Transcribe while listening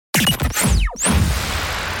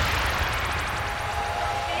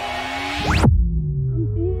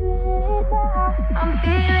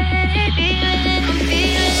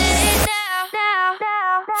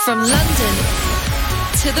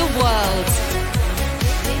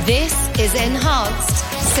This is Enhanced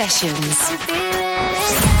Sessions.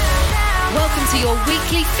 Welcome to your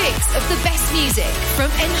weekly fix of the best music from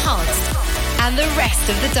Enhanced and the rest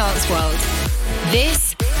of the dance world.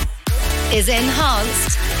 This is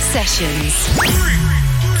Enhanced Sessions. 3, 2, 1.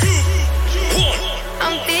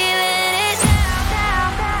 I'm feeling it.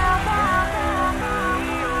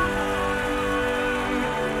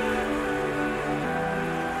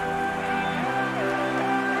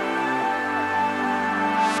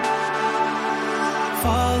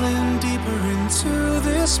 Falling deeper into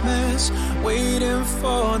this mess, waiting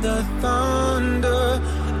for the thunder.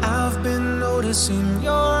 I've been noticing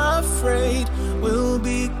you're afraid we'll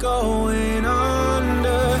be going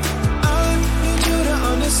under. I need you to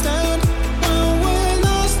understand when we're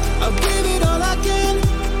lost. I'll give it all I can.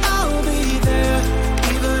 I'll be there,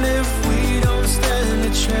 even if we don't stand a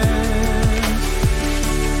chance.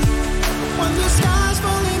 When the sky's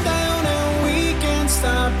falling down and we can't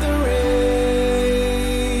stop the rain,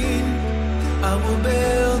 I will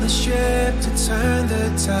build a ship to turn the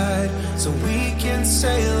tide so we can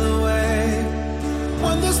sail away.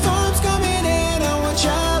 When the storm's coming in and we're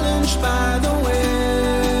challenged by the waves,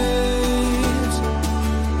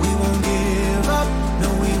 we won't give up, no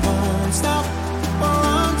we won't stop. We're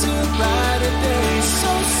on to brighter days,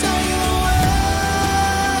 so sail away.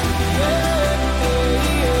 Yeah,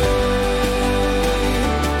 yeah, yeah.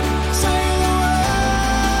 Sail away.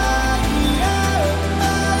 Yeah,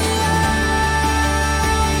 yeah.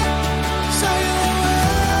 Sail away.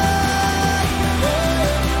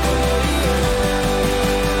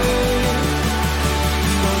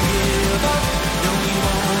 We won't give up, no we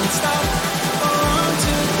won't stop. We're on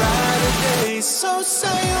to brighter days, so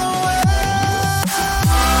sail away.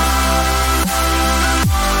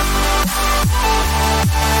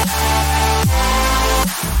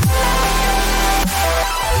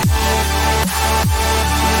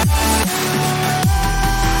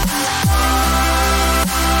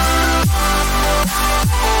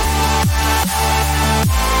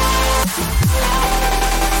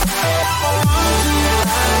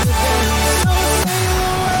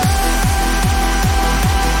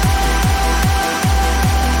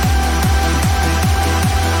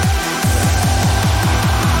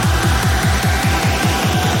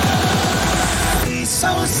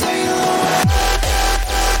 So sail away.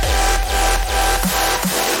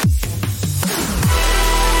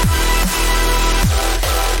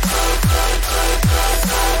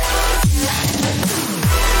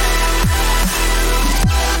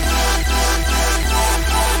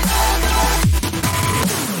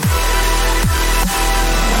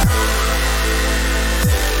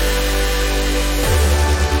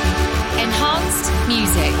 Enhanced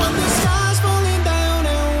music. When the sky's falling down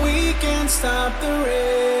and we can't stop the rain,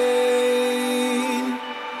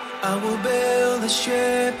 I will build a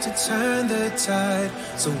ship to turn the tide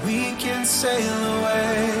so we can sail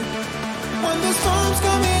away. When the storm's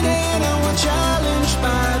coming in and we're challenged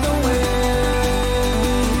by the waves,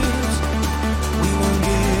 we won't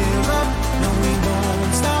give up, no we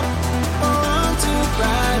won't stop. We're on to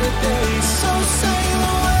brighter days, so sail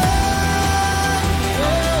away.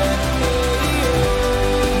 Yeah, yeah, yeah.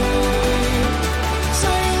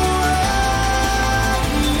 Sail away.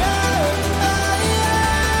 Yeah, yeah.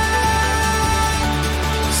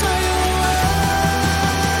 Sail away.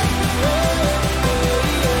 Yeah,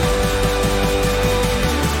 yeah.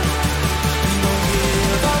 We won't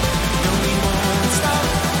give up, no we won't stop.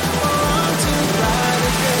 We're on to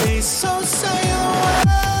brighter days, so sail away.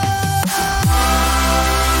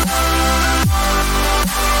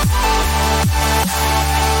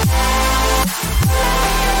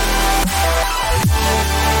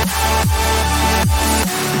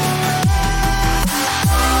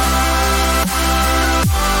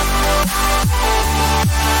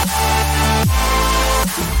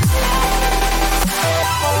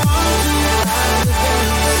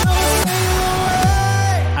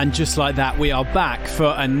 And just like that, we are back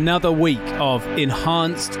for another week of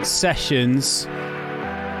Enhanced Sessions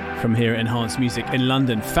from here at Enhanced Music in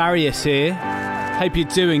London. Farius here. Hope you're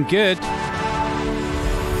doing good.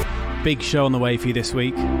 Big show on the way for you this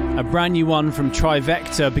week. A brand new one from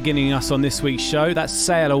Trivector beginning us on this week's show. That's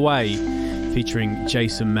Sail Away, featuring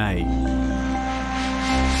Jason May.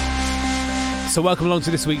 So welcome along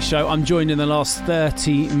to this week's show. I'm joined in the last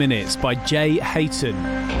 30 minutes by Jay Hayton,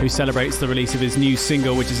 who celebrates the release of his new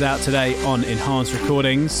single, which is out today on Enhanced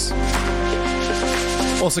Recordings.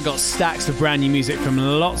 Also got stacks of brand new music from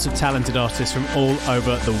lots of talented artists from all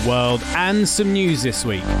over the world, and some news this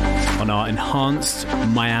week on our Enhanced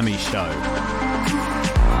Miami show.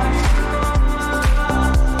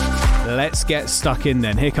 let's get stuck in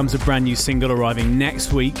then. Here comes a brand new single arriving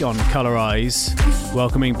next week on Colour Eyes,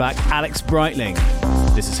 welcoming back Alex Breitling.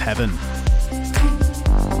 This is Heaven.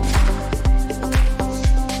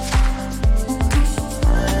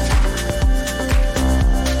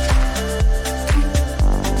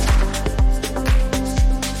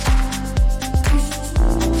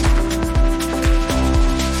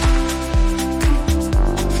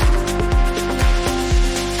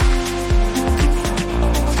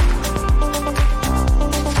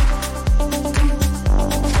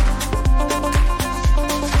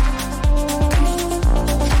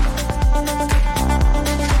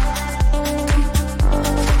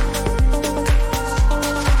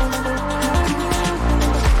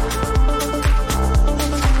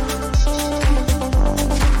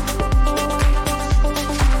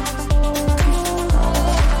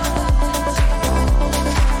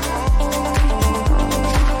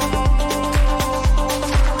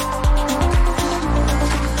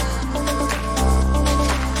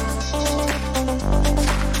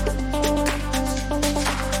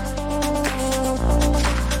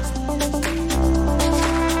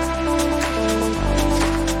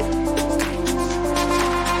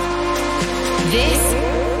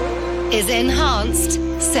 Is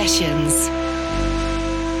Enhanced Sessions.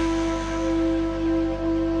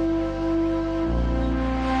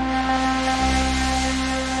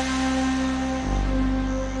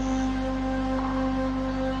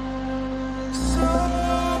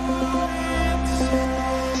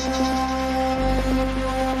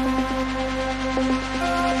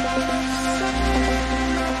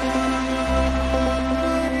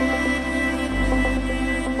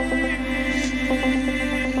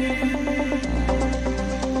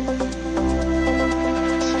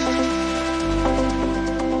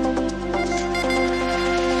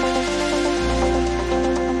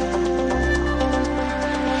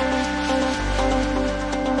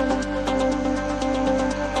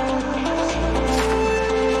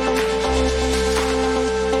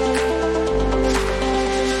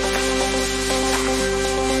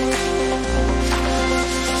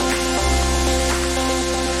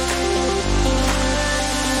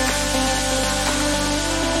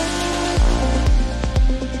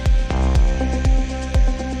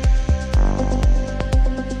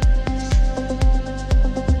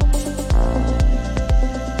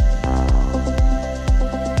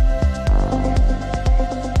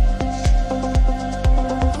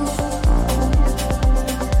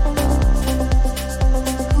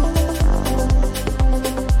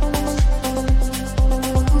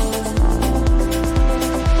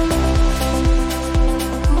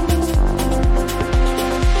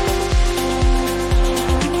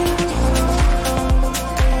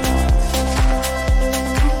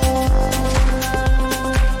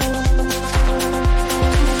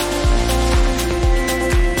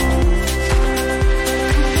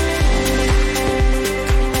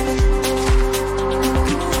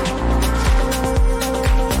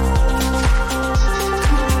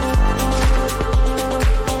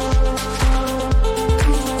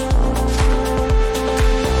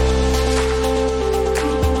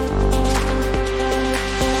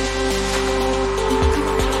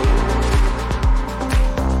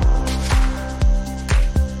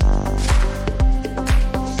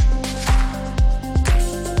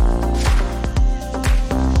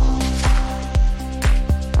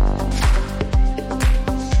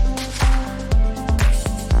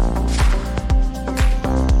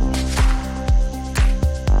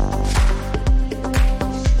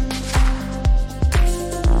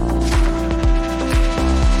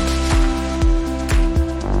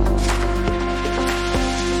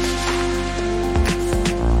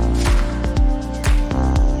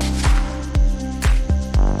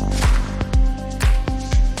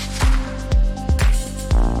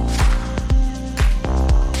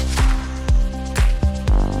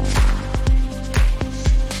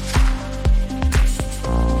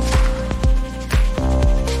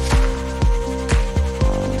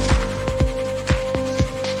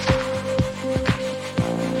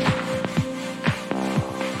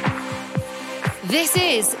 This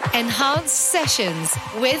is Enhanced Sessions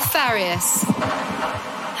with Farius.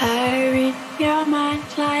 I read your mind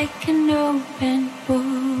like an open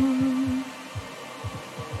book,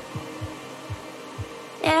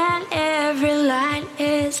 and every line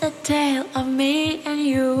is a tale of me and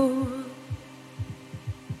you.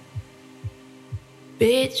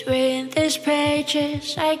 Between these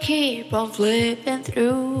pages I keep on flipping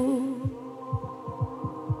through.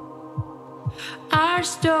 Our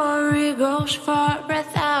story goes for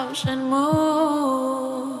 1,000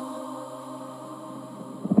 moons.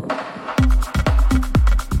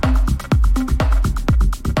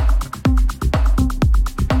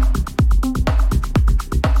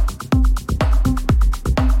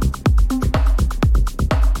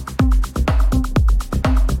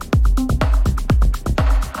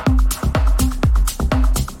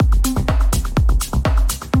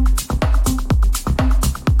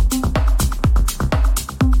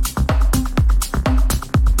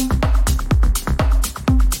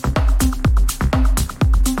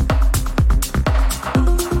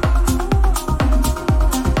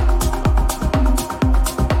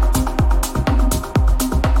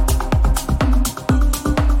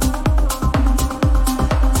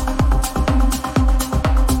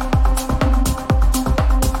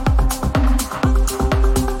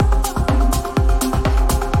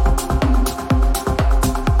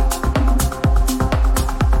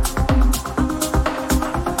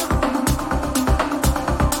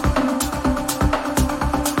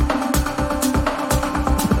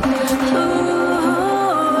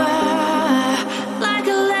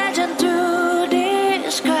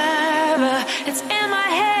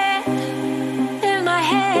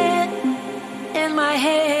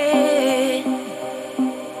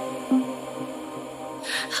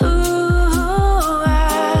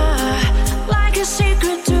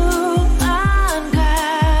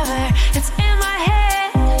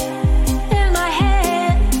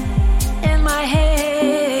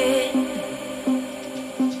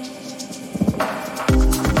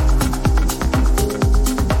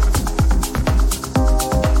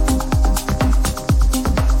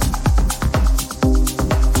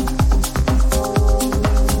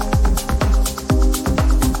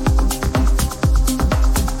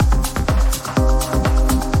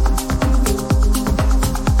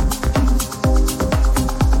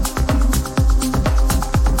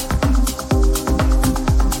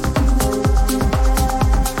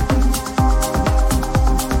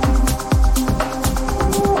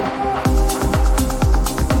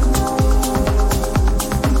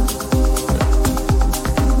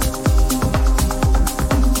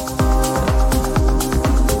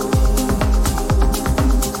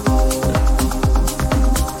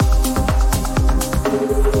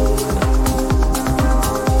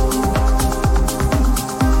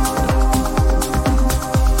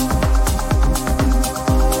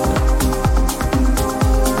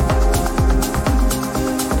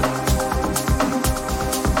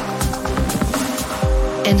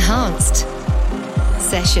 Enhanced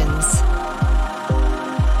Sessions.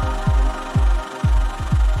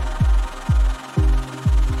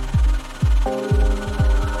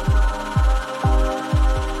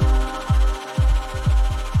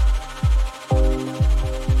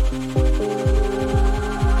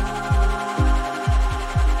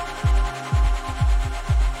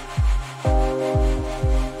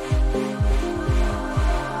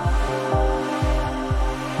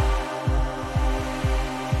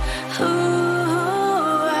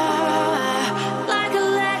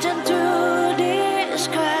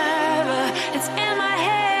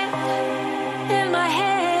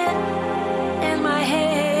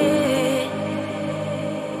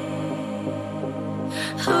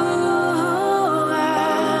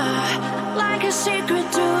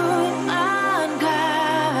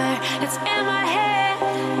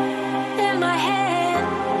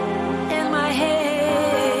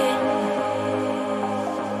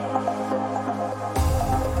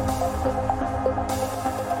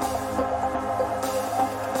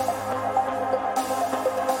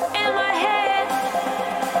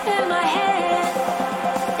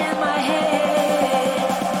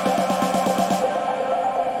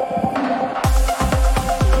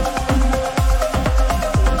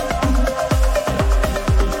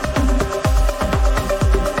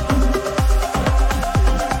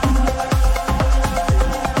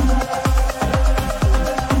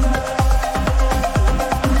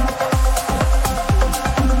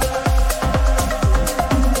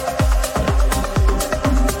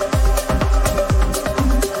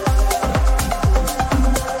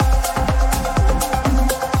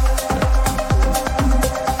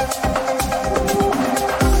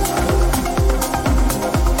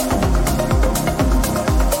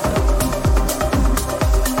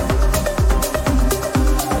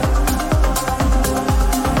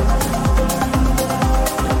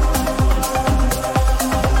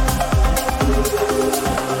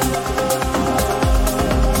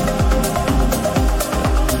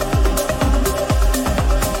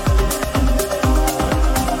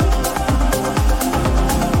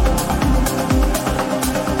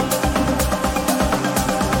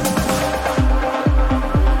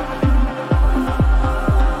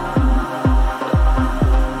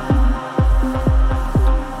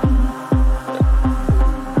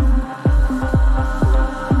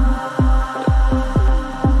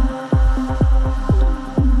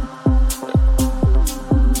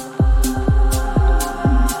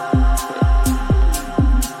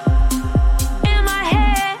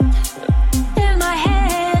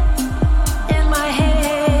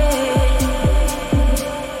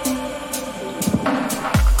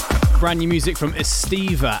 Brand new music from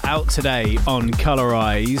Estiva out today on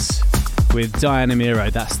Colorize with Diana Miro.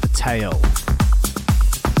 That's The Tale.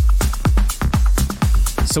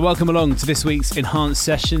 So welcome along to this week's Enhanced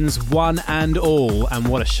Sessions, one and all, and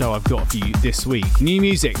what a show I've got for you this week. New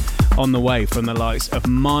music on the way from the likes of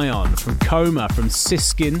Mayon, from Coma, from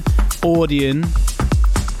Siskin, Audion,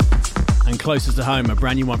 and closer to home, a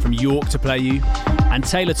brand new one from York to play you, and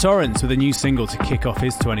Taylor Torrance with a new single to kick off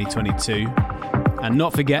his 2022. And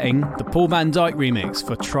not forgetting the Paul Van Dyk remix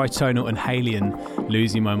for Tritonal and Halion,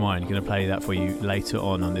 Losing My Mind. Going to play that for you later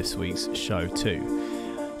on this week's show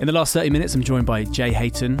too. In the last 30 minutes, I'm joined by Jay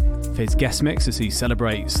Hayton for his guest mix as he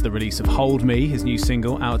celebrates the release of Hold Me, his new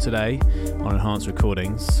single, out today on Enhanced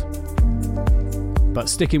Recordings. But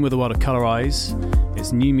sticking with the world of Colorize,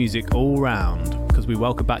 it's new music all round, because we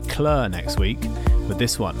welcome back Claire next week with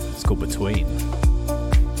this one. It's called Between.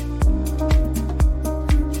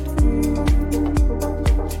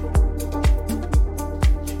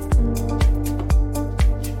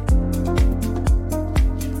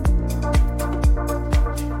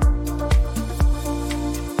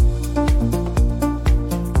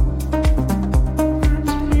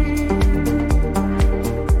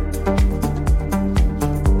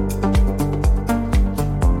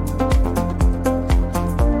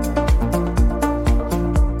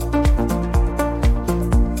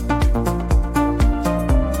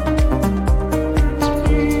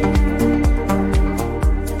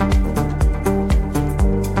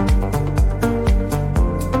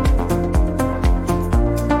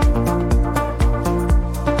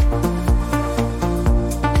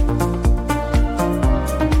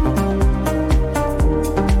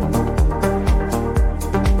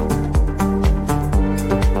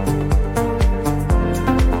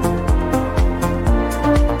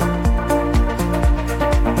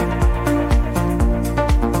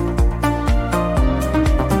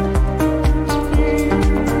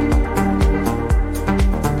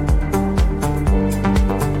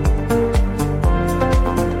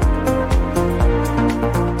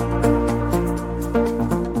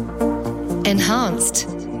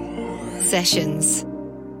 Sessions.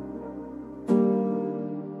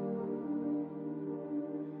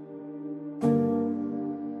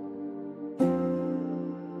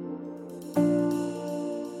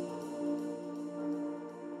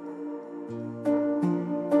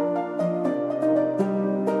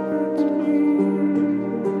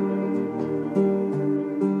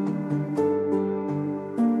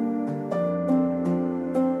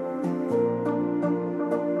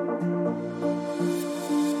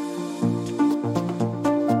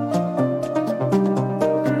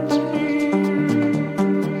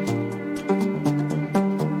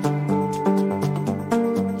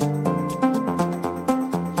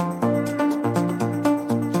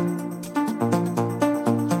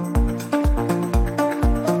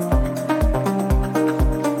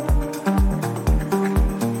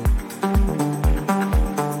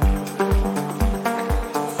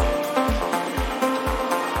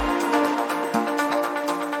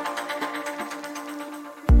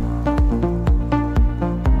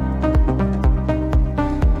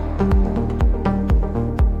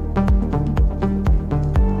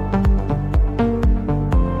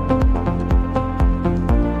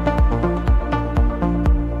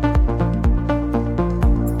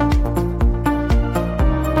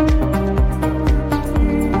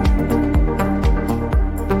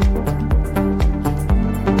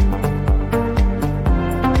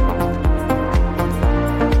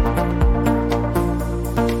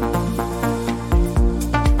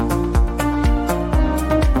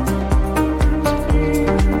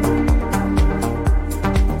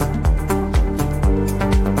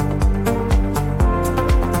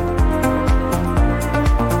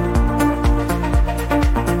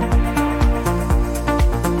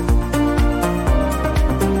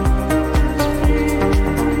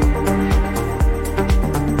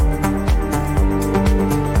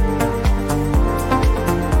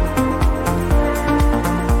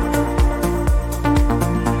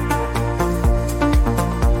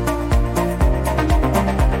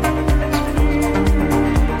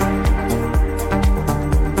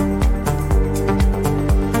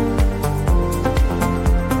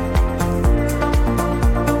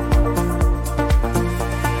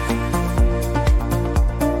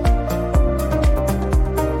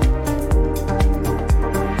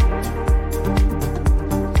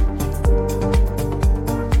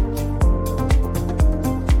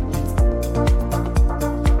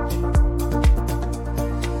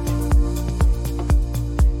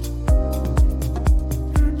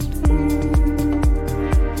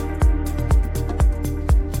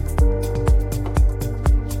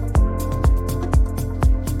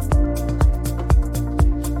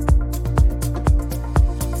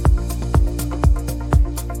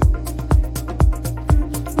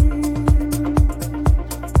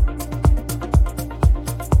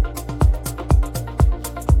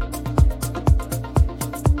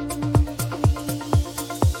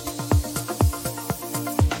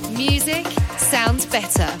 Music sounds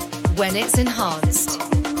better when it's enhanced.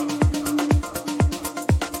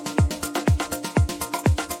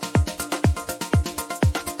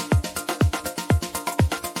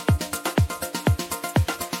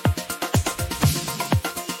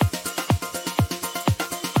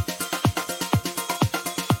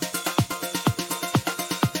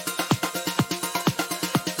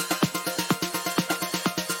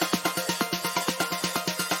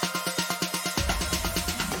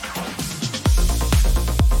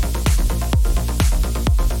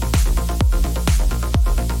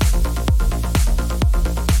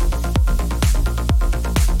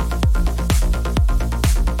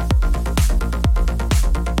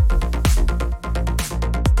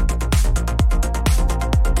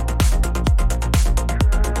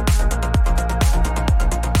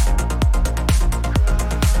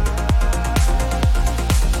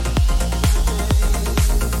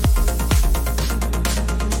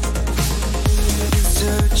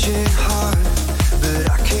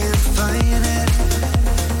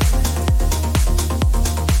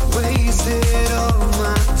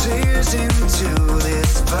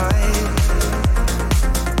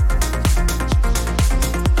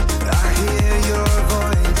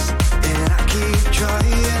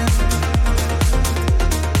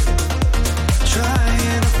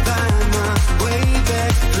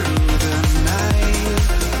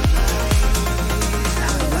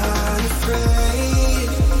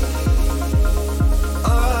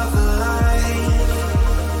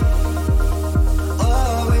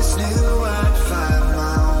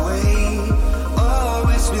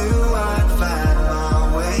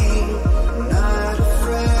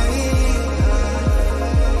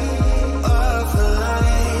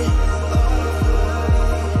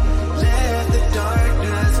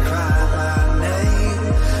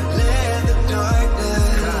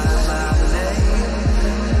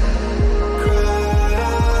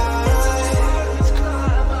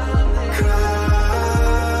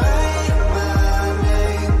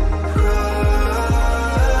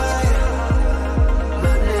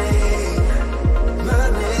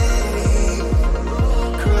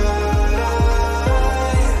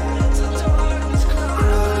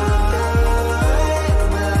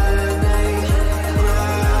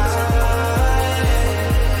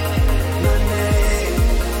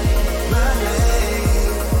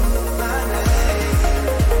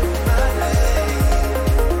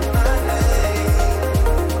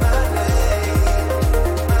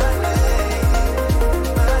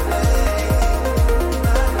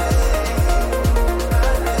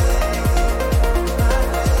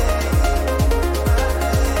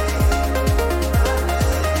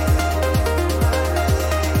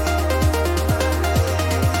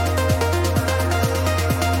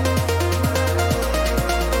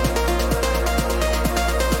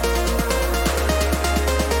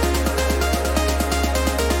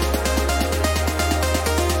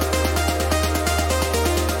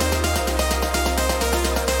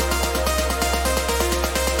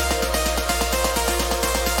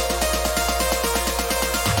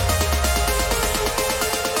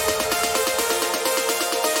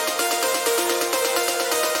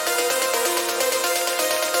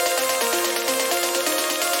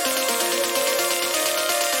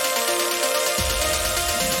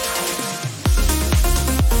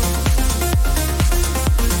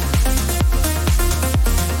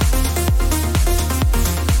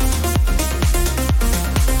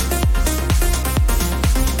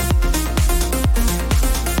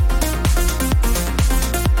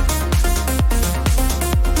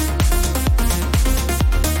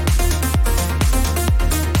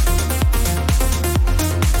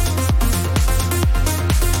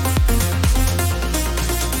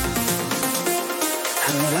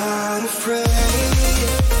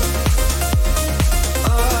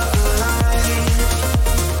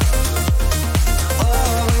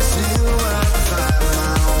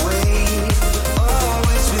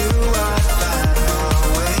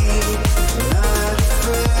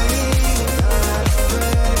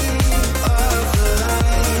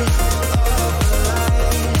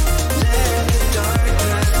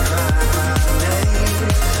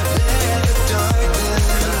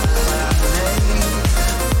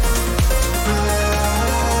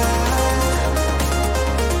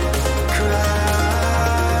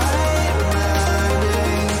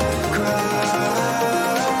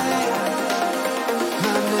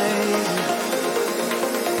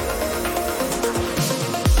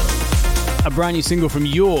 a brand new single from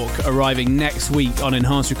York arriving next week on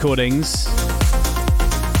Enhanced Recordings.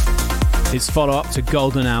 His follow-up to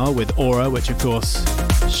Golden Hour with Aura, which of course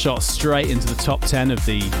shot straight into the top 10 of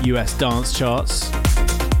the US dance charts.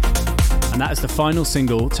 And that is the final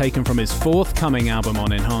single taken from his forthcoming album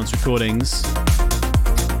on Enhanced Recordings.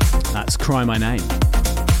 That's Cry My Name.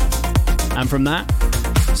 And from that,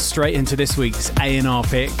 straight into this week's A&R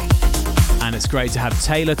pick. And it's great to have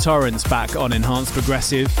Taylor Torrence back on Enhanced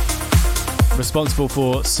Progressive, responsible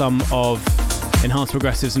for some of Enhanced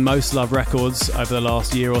Progressive's most loved records over the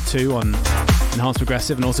last year or two on Enhanced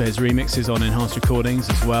Progressive, and also his remixes on Enhanced Recordings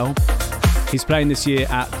as well. He's playing this year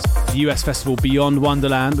at the US festival Beyond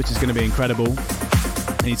Wonderland, which is going to be incredible.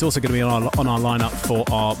 And he's also going to be on our lineup for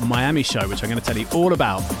our Miami show, which I'm going to tell you all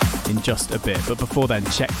about in just a bit. But before then,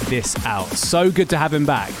 check this out. So good to have him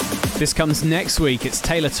back. This comes next week. It's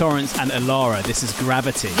Taylor Torrence and Elara. This is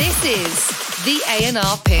Gravity. This is the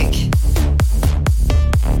A&R pick.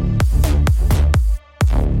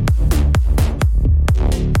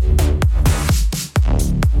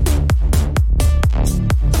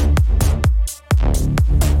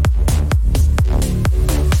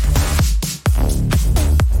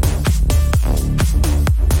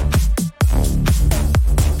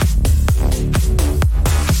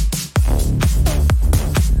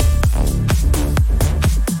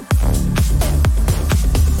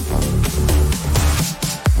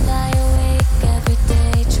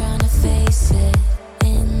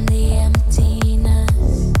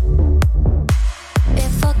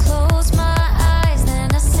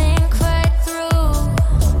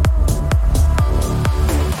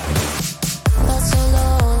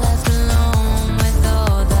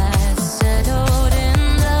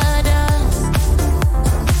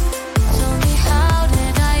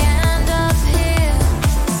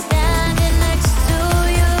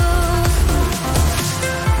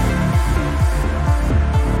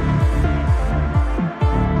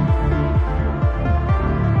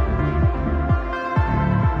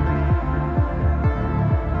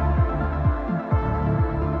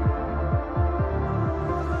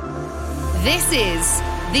 This is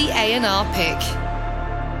the A&R pick.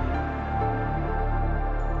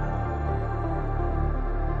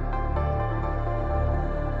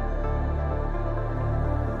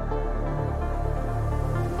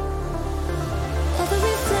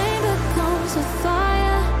 Every flame becomes a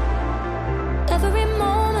fire. Every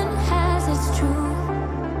moment has its truth.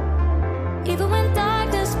 Even when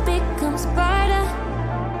darkness becomes brighter,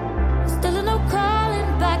 still no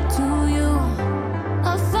calling back to you.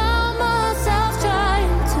 I found myself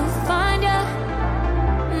trying to find you.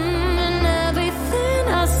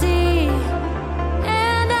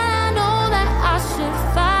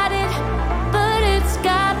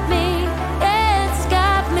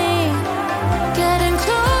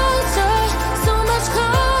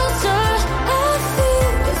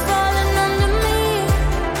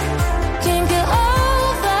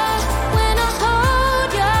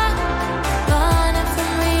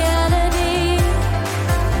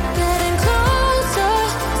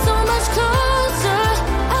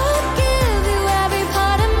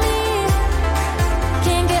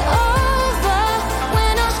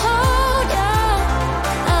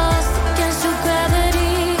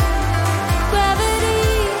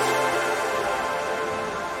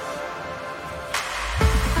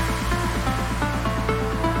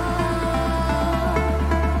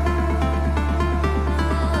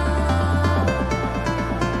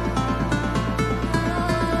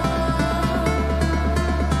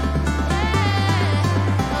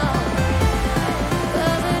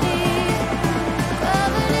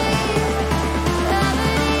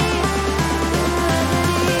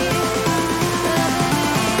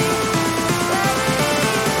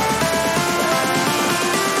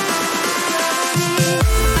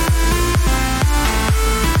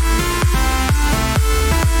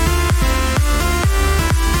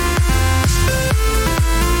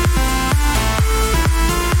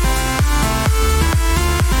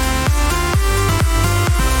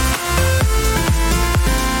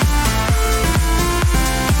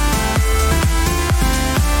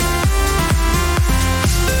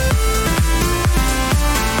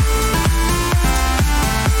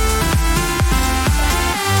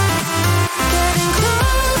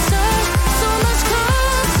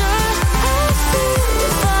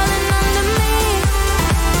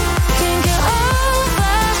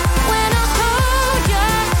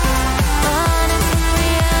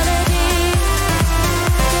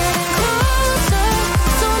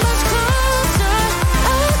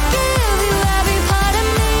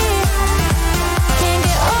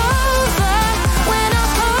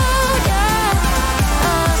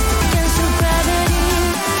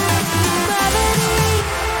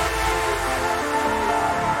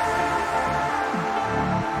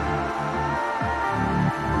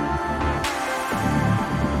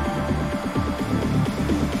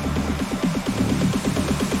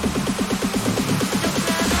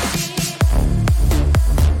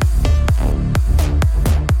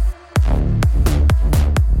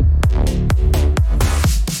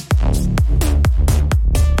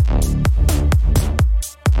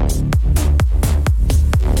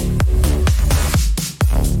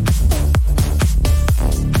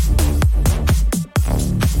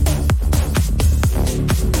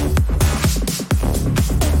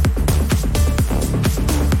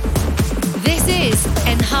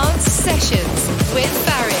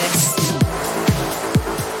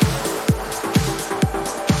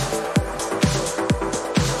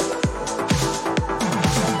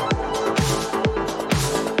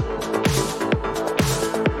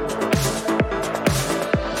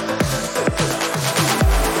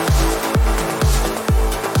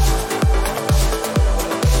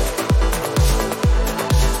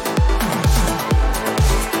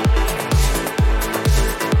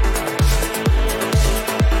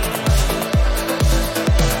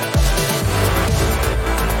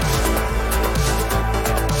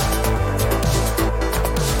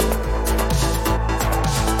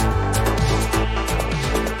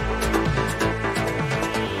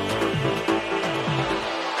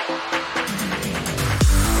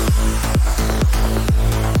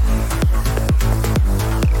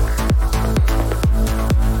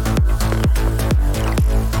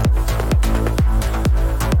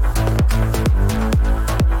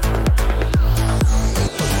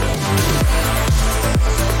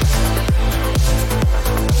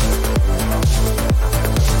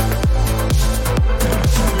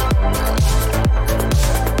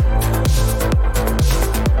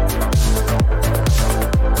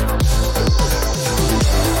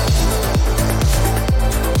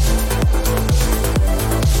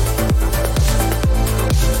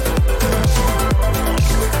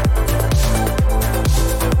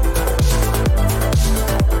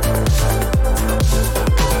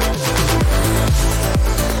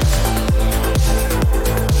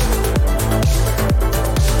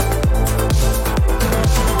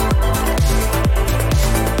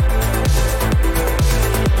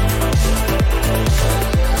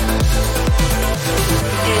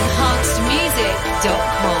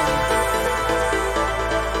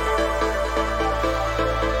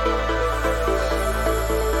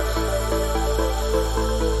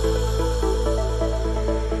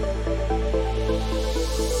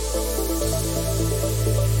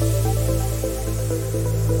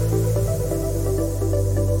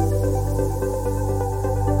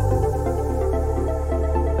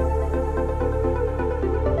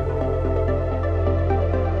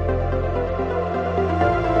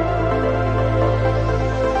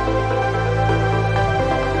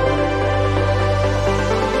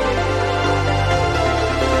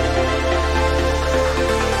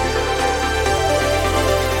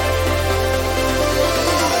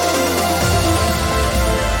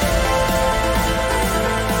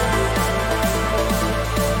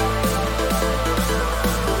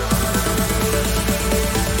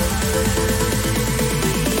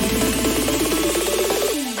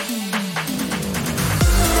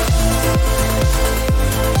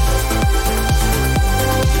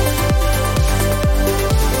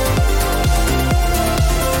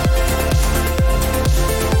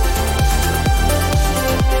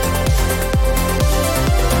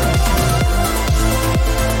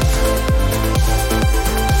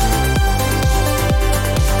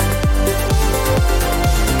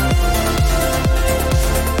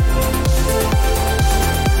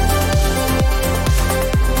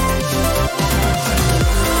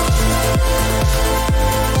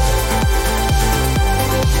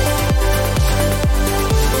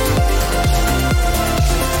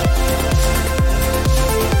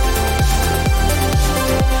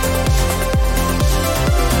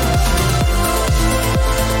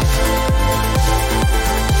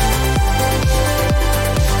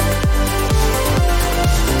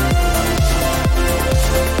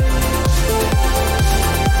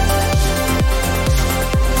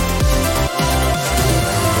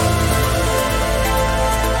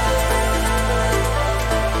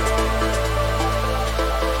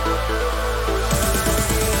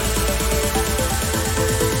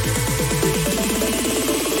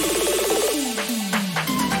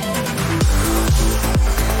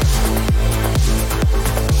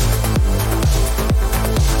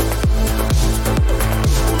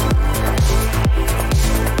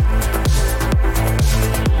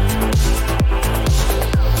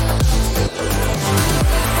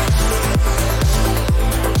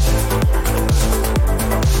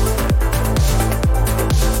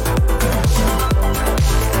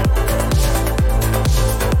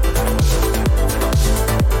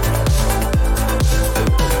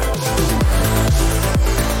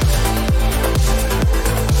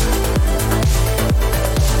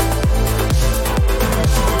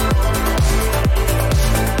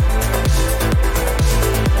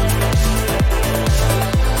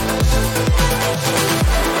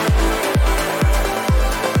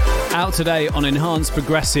 Out today on Enhanced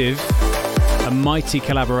Progressive, a mighty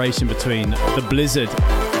collaboration between The Blizzard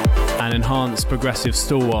and Enhanced Progressive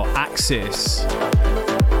stalwart Axis.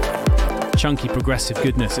 Chunky progressive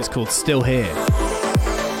goodness, it's called Still Here.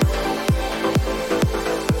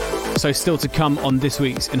 So still to come on this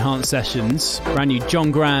week's Enhanced Sessions, brand new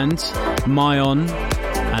John Grand, Mayon,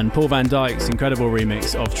 and Paul Van Dyk's incredible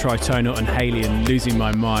remix of Tritonal and Haley and Losing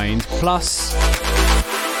My Mind. Plus,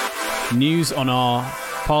 news on our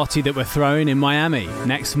party that we're throwing in Miami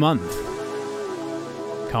next month.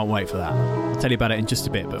 Can't wait for that. I'll tell you about it in just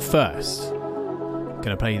a bit, but first, I'm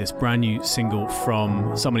going to play you this brand new single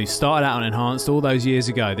from someone who started out on Enhanced all those years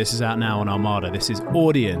ago. This is out now on Armada. This is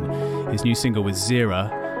Audion, his new single with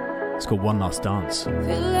Zira. It's called One Last Dance.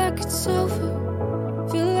 Feel like it's over.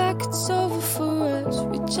 Feel like it's over for us.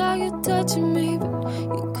 Reach out, you're touching me, but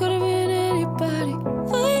you could have been anybody.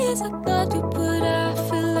 For years I thought you, but I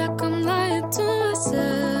feel like I'm lying to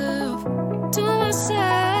myself. To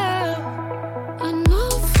myself. I know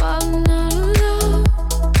I'm falling out of love,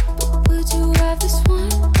 but would you have this one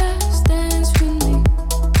last dance with me?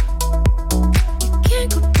 You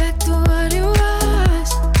can't go back to what it was,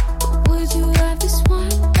 but would you have this one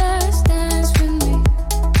last dance with me?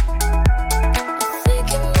 I think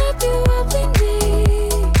it might be what we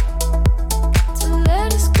need to let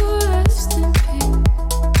us go rest in peace.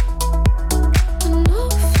 I know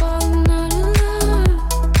we're falling out of love,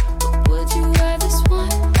 but would you have this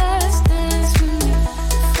one last dance with me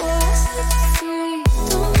before I set you free?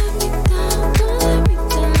 Don't let me down, don't let me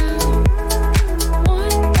down.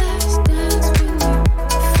 One last dance with me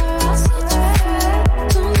before I set you free.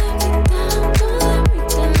 Don't let me down, don't let me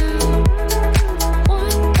down.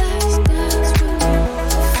 One last dance with me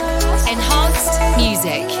before I set Enhanced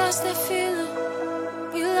music. we lost that feeling.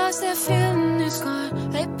 We lost that feeling. It's gone.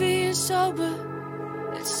 Like being sober.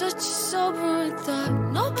 It's such a sobering thought.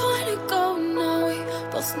 No point in going on. We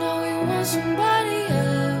both know we want somebody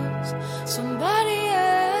else. Somebody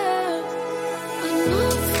else. I know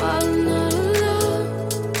I'm falling out of love,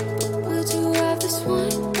 but would you have this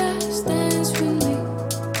one last dance with me?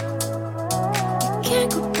 You can't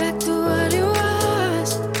go back to what it was,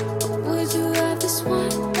 but would you have this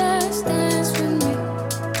one last dance with me?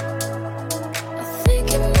 I think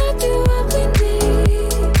it might be what we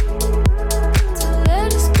need to let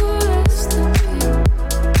us go rest in peace.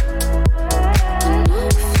 I know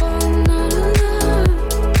we're falling out of love,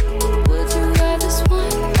 but would you have this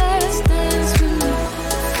one last dance with me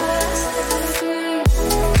before I set you free?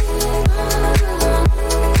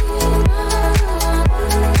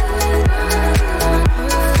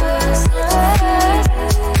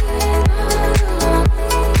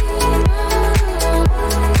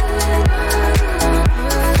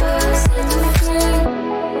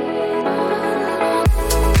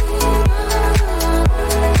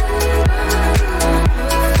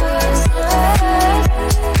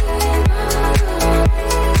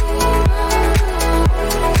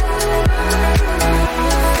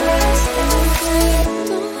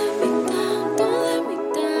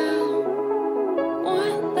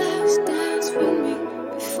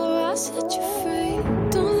 Before I set you free.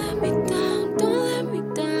 Don't let me down, don't let me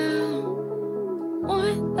down.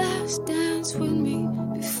 One last dance with me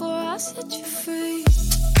before I set you free.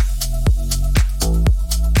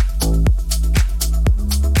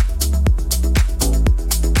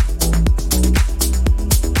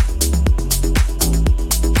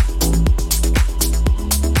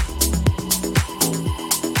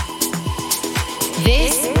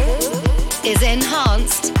 This is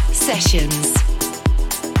Enhanced Sessions.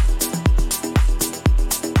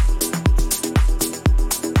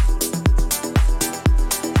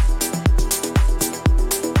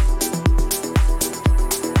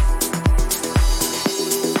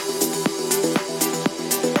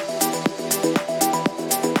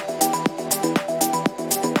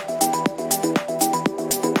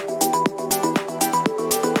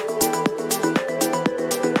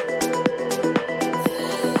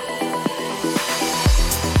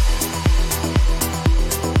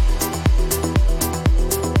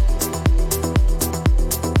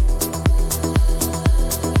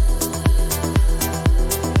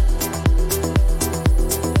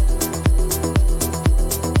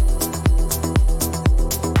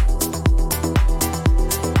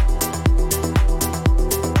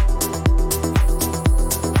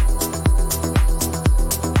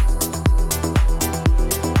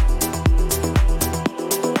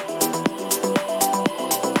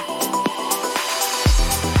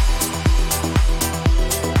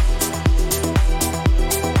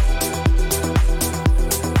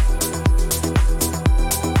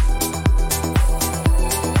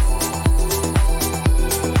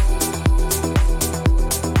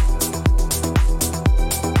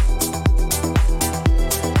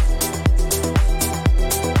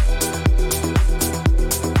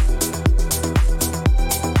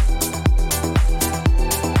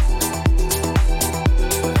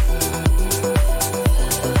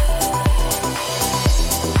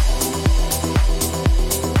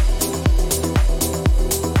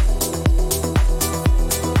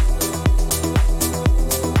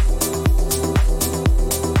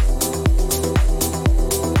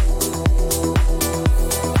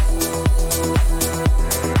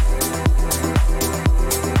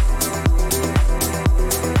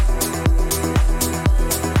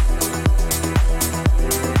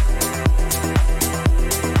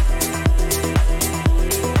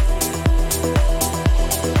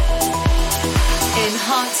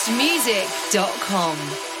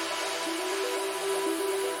 enhancedmusic.com.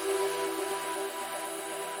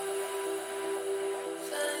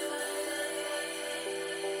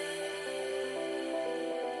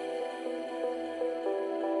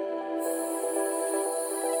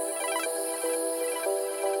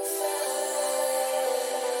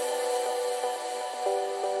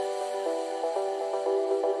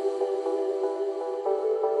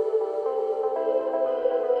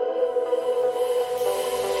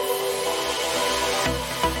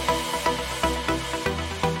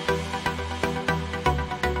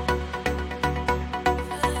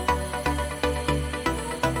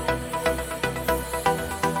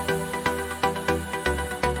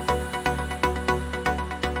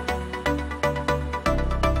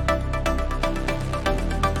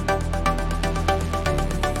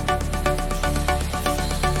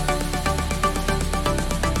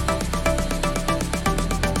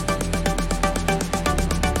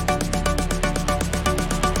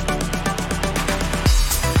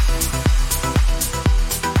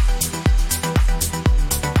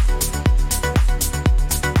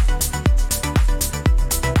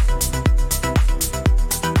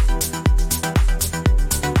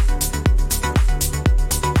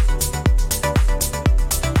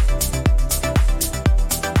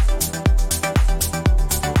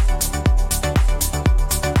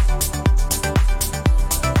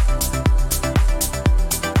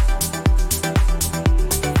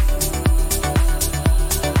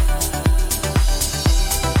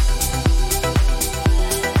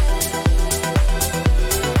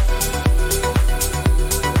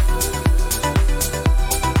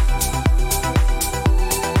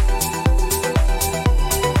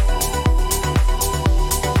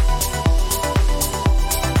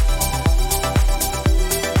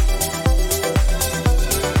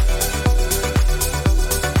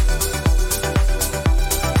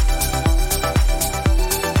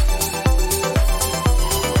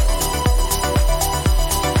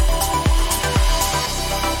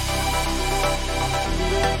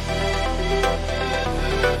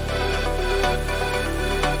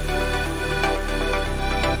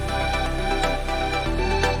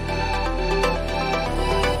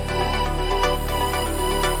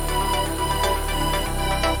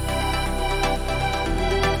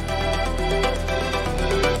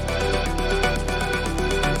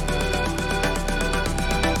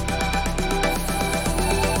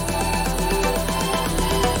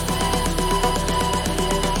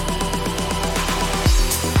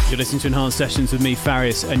 Listening to Enhanced Sessions with me,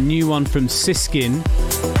 Farius. A new one from Siskin,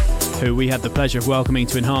 who we had the pleasure of welcoming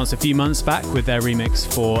to Enhanced a few months back with their remix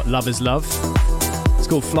for Love Is Love. It's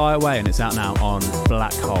called Fly Away and it's out now on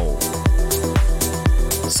Black Hole.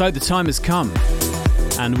 So the time has come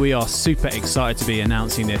and we are super excited to be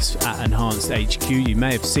announcing this at Enhanced HQ. You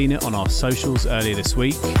may have seen it on our socials earlier this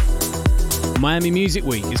week. Miami Music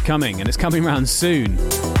Week is coming and it's coming around soon.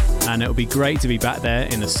 And it'll be great to be back there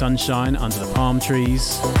in the sunshine under the palm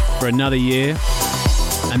trees for another year.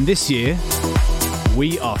 And this year,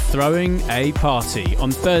 we are throwing a party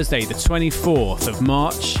on Thursday, the 24th of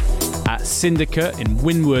March at Syndicate in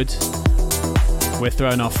Wynwood. We're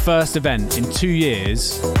throwing our first event in 2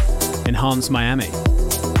 years, Enhanced Miami.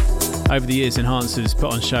 Over the years, Enhanced has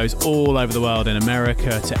put on shows all over the world, in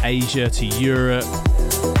America to Asia to Europe.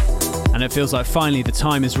 And it feels like finally the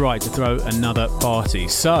time is right to throw another party.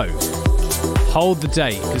 So, hold the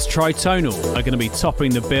date, because Tritonal are going to be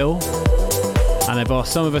topping the bill. And they've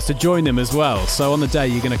asked some of us to join them as well. So on the day,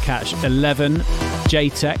 you're going to catch 11,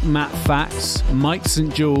 J-Tech, Matt Fax, Mike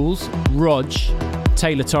St. Jules, Rog,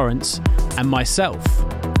 Taylor Torrance, and myself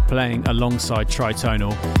playing alongside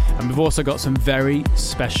Tritonal. And we've also got some very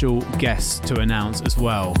special guests to announce as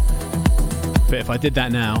well. But if I did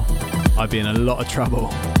that now, I'd be in a lot of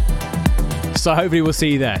trouble. So hopefully we'll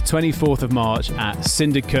see you there, 24th of March at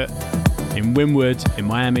Syndicate in Wynwood in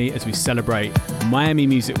Miami as we celebrate Miami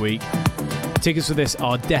Music Week. Tickets for this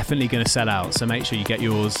are definitely going to sell out, so make sure you get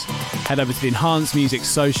yours. Head over to the Enhanced Music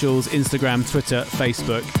socials, Instagram, Twitter,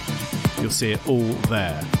 Facebook. You'll see it all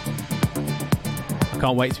there. I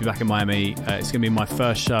can't wait to be back in Miami. It's going to be my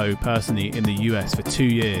first show personally in the US for 2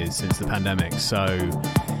 years since the pandemic, so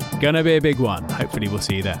going to be a big one. Hopefully we'll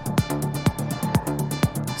see you there.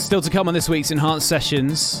 Still to come on this week's Enhanced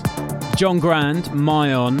Sessions, John Grand,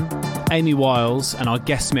 Mayon, Amy Wiles, and our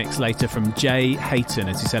guest mix later from Jay Hayton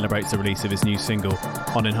as he celebrates the release of his new single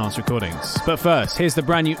on Enhanced Recordings. But first, here's the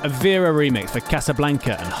brand new Avira remix for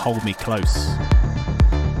Casablanca and Hold Me Close.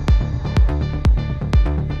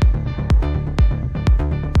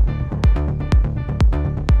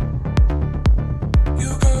 You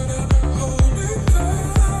gotta hold me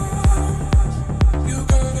close.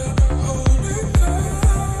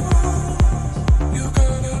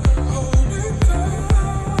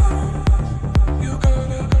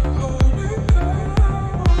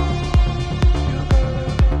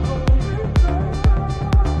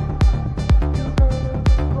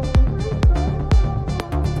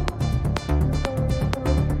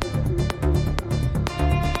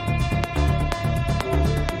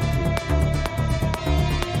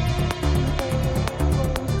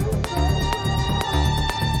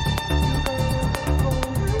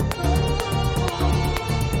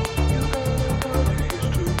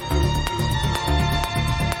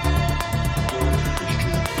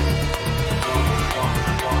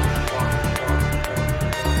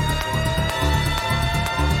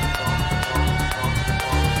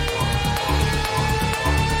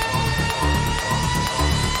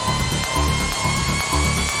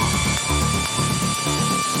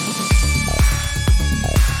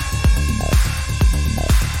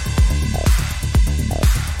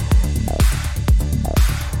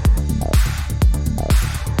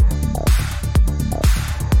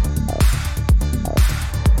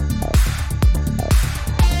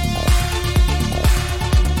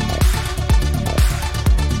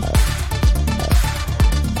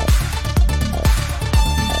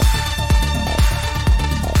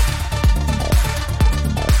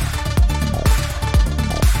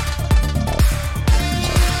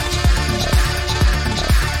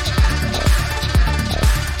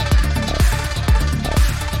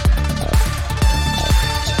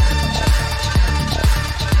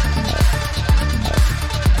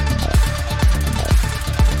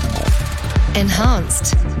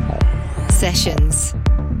 Sessions.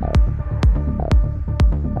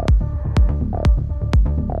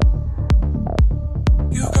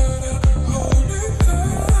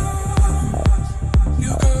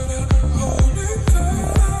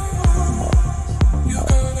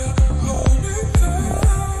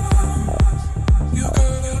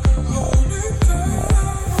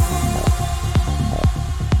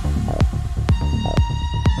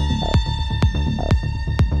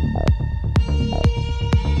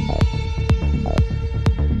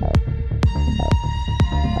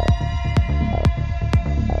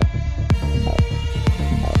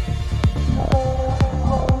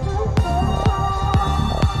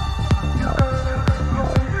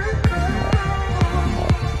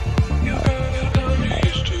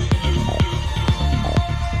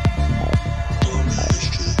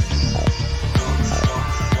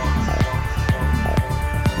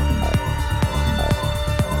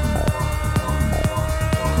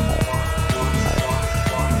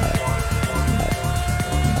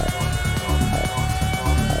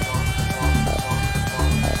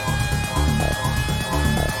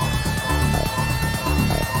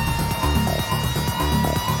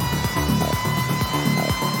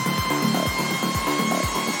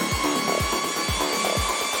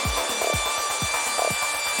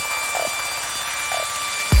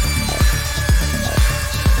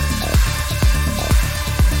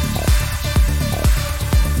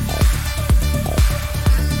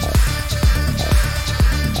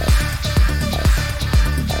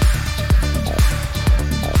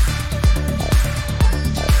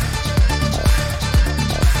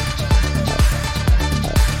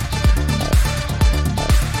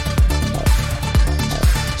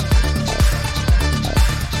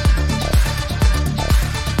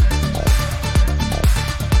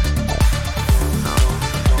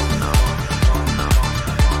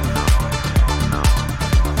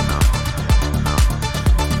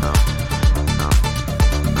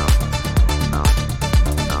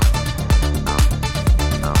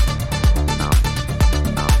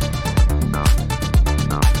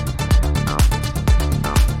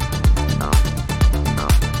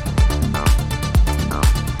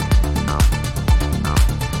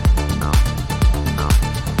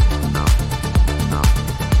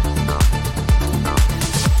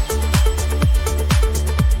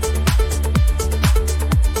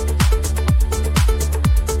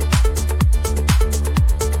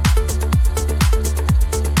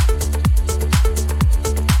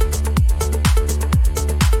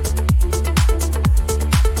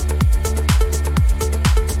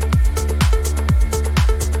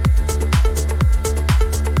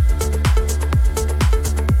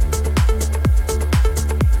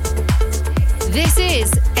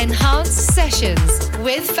 Sessions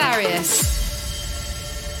with Farius.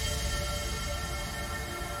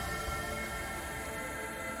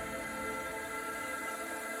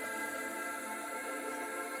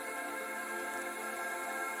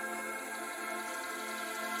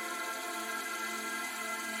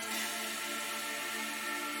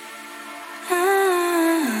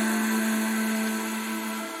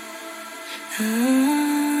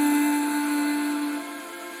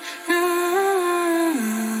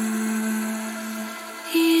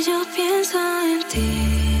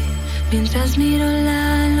 Mientras miro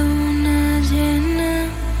la luna llena,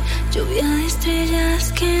 lluvia de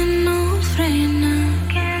estrellas que no frena,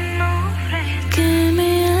 que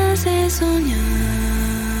me hace soñar.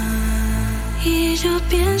 Y yo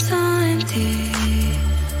pienso en ti,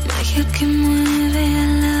 magia que mueve a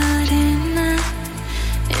la arena,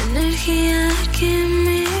 energía que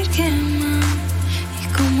me quema, y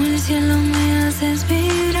como el cielo me haces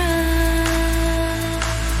vibrar.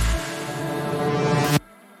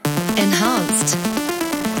 Enhanced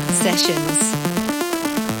Sessions.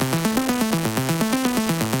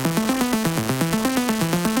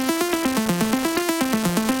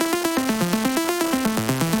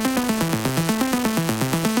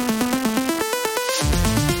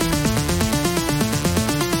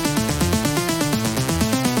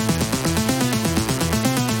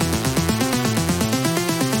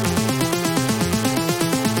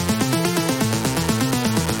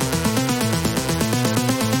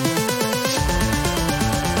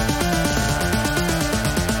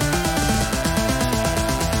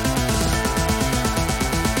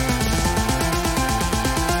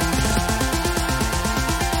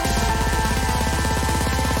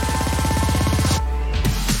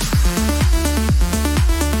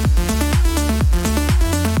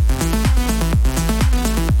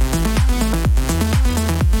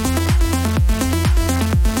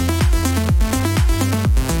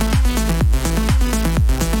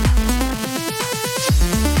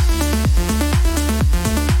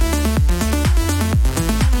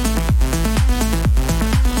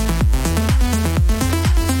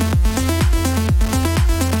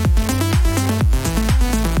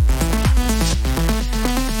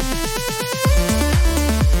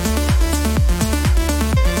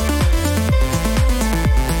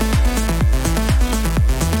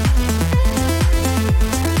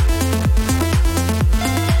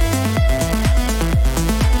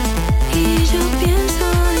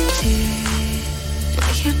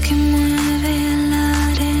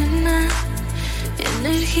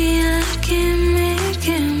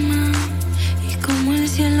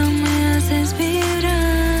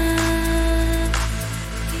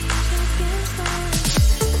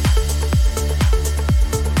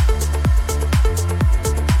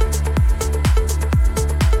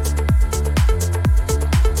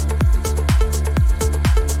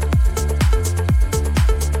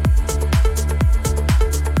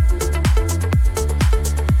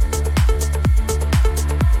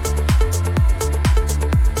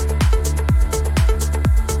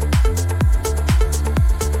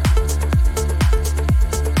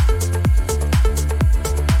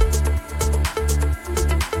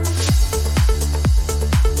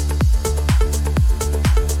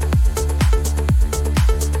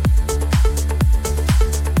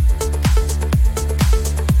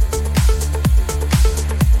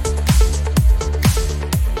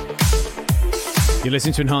 You're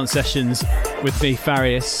listening to Enhanced Sessions with me,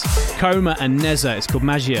 Farius. Coma and Neza. It's called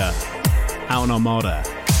Magia, out on Armada.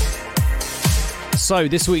 So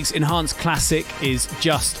this week's Enhanced Classic is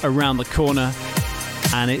just around the corner,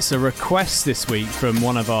 and it's a request this week from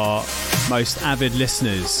one of our most avid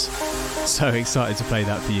listeners. So excited to play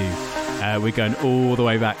that for you. We're going all the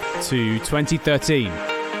way back to 2013,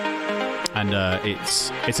 and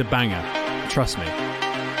it's a banger, trust me.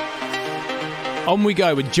 On we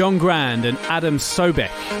go with John Grand and Adam Sobek.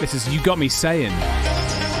 This is You Got Me Saying.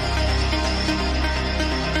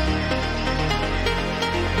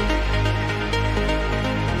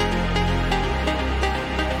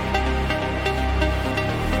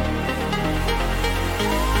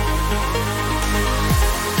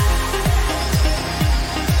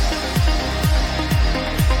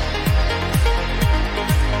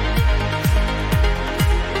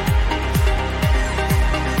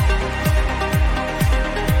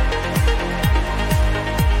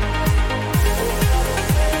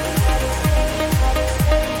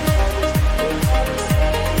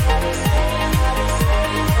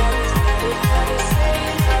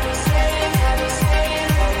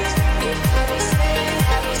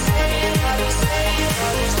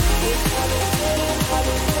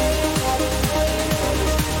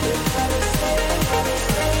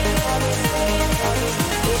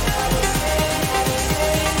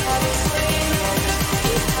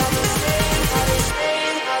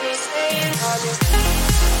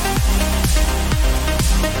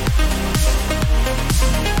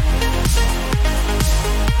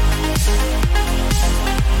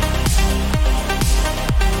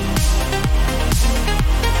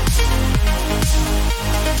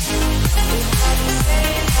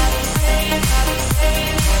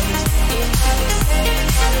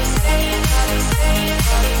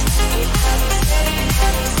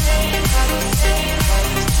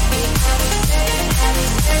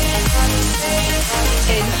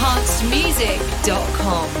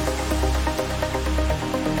 enhancedmusic.com.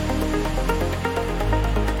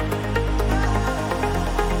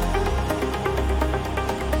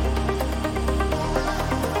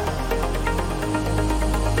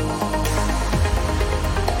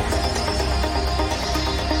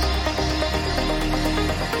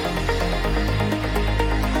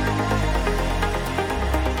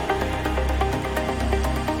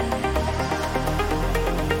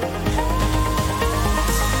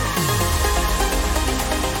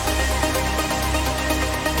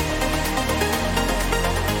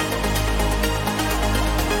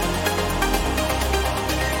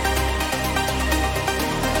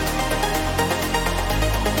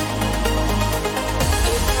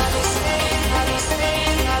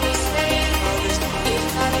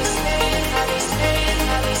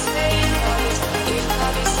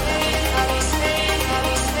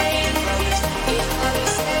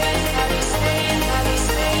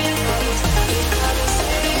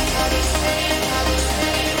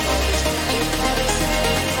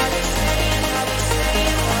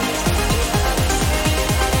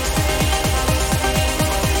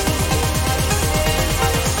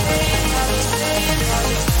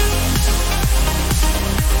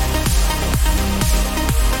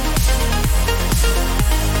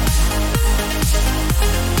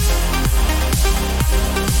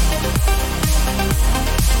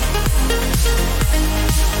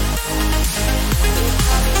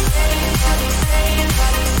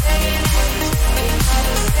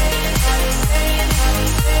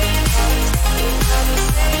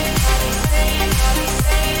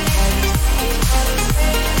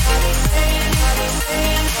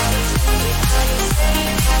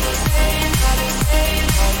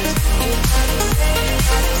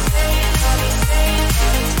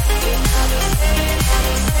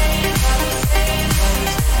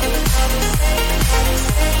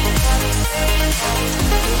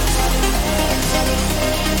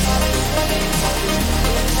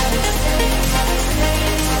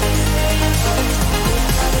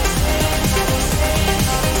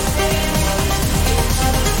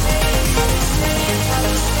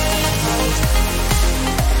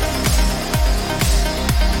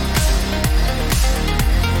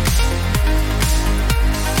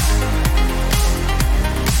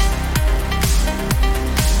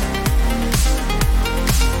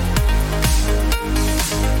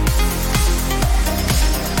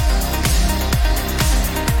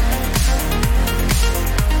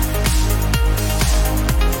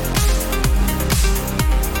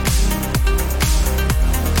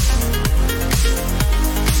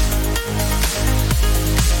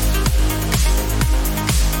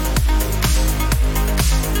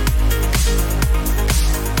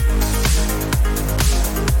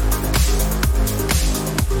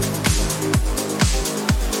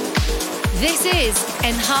 This is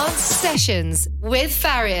Enhanced Sessions with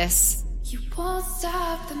Farius. You won't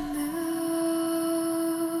stop the moon.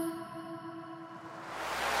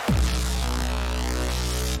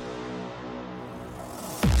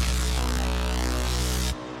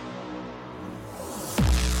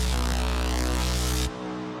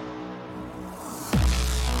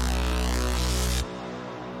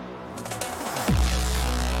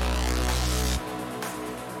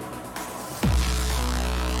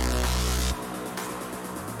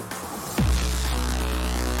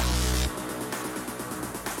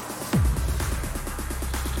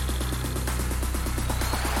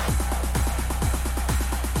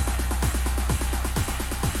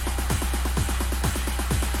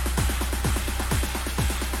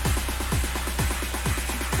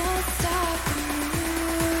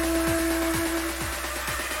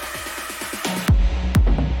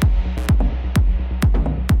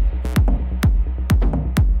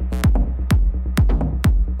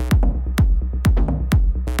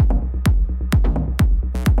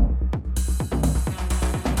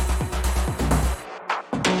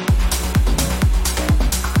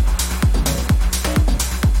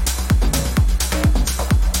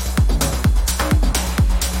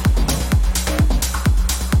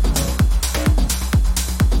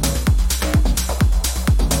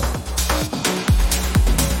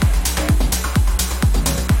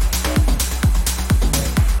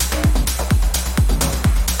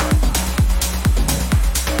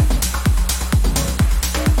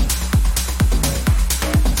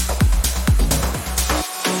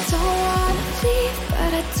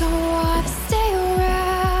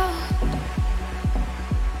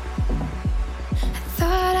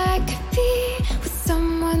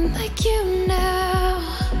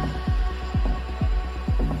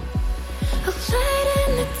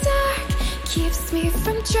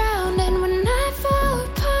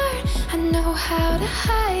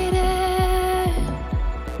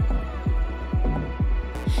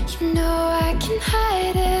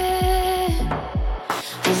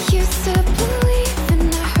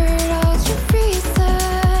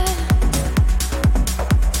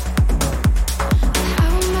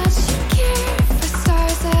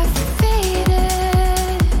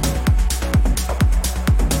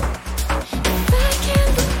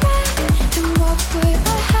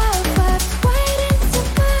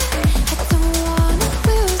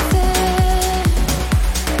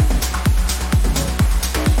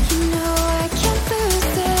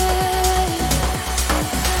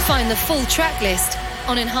 The full track list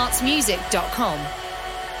on enhancedmusic.com.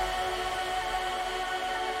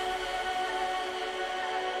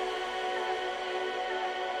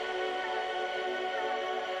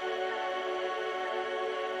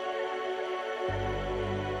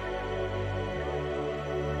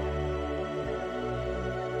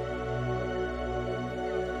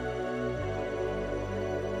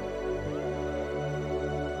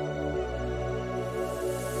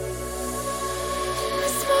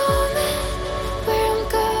 Where I'm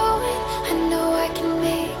going, I know I can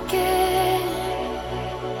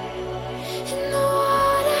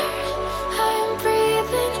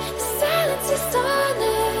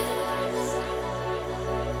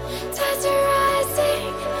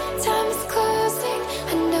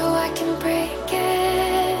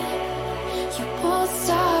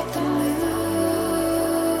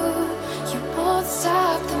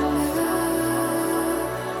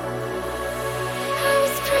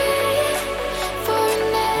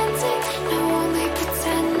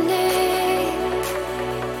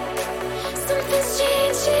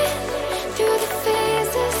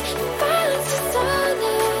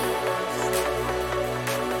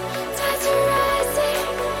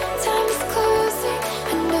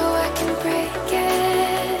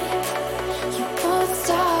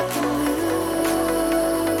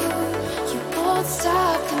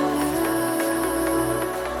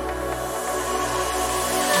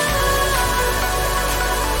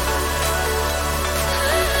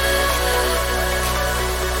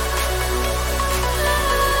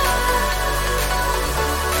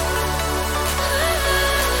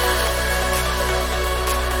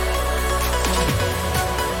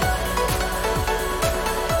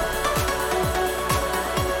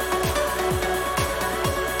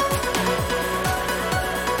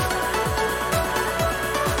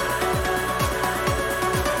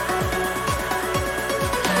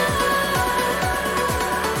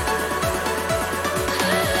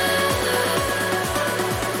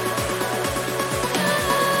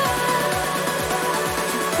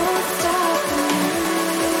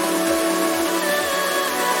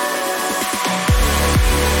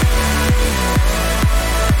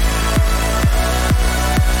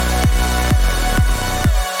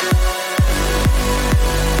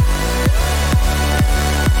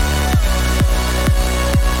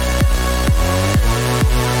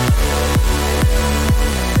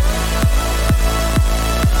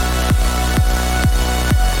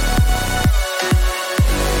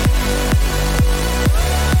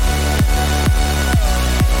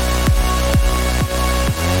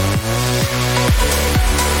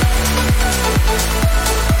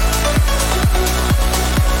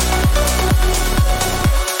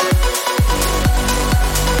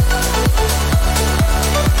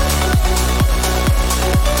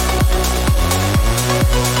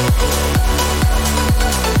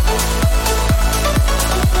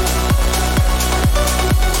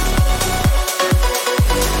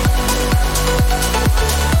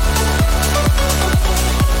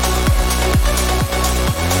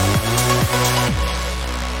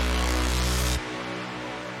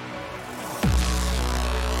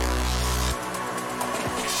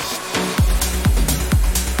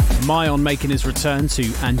Mayon making his return to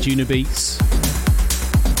Anjuna Beats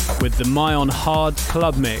with the Mayon Hard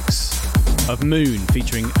Club mix of Moon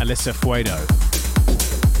featuring Alyssa Fuedo.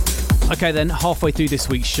 Okay then, halfway through this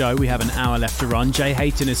week's show, we have an hour left to run. Jay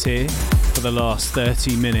Hayton is here for the last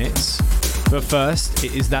 30 minutes. But first,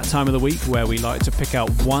 it is that time of the week where we like to pick out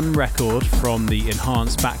one record from the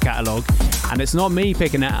Enhanced back catalogue. And it's not me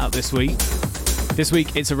picking it out this week. This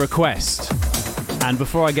week, it's a request. And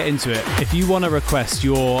before I get into it, if you want to request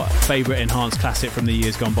your favourite Enhanced classic from the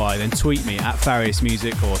years gone by, then tweet me at Farius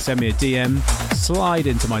Music or send me a DM. Slide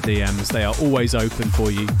into my DMs. They are always open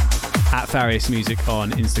for you at Farius Music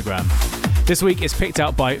on Instagram. This week it's picked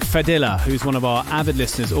out by Fadila, who's one of our avid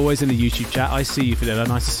listeners, always in the YouTube chat. I see you, Fadila.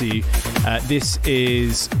 Nice to see you. This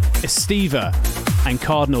is Estiva and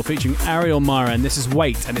Cardinal featuring Ariel Myra, and this is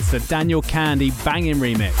Wait, and it's the Daniel Candy banging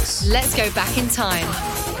remix. Let's go back in time.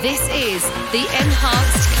 This is the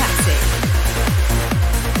Enhanced Classic.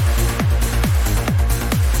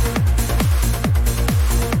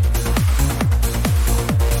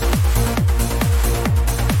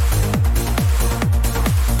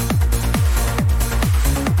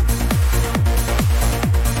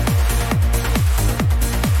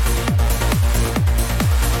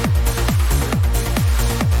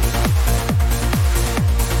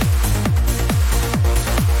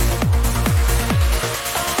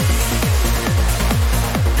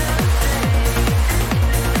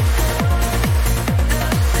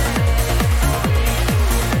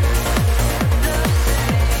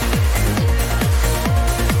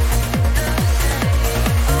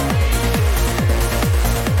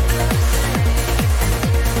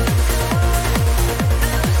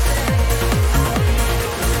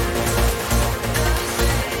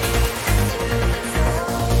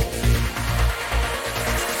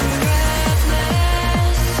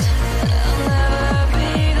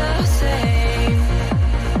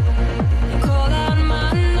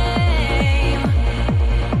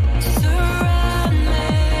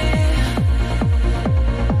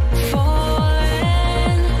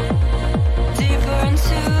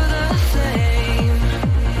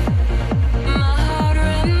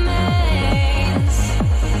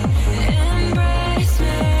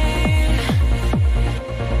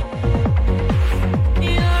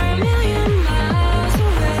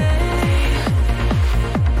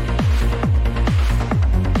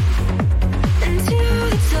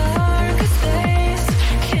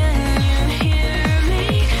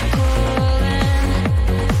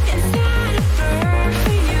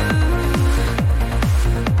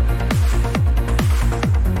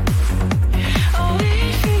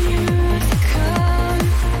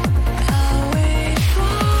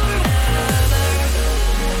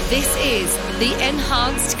 The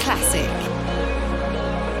Enhanced Classic.